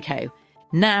Mexico.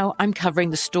 Now I'm covering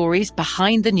the stories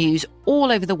behind the news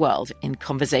all over the world in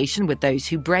conversation with those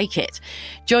who break it.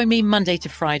 Join me Monday to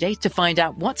Friday to find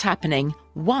out what's happening,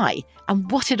 why, and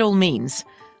what it all means.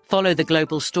 Follow The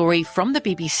Global Story from the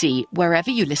BBC wherever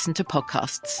you listen to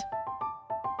podcasts.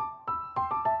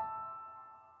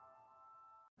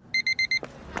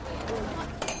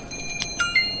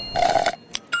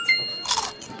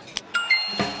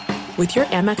 With your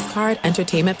Amex card,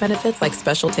 entertainment benefits like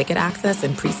special ticket access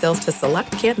and pre-sales to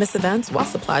select can't-miss events while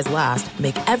supplies last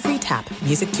make every tap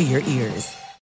music to your ears.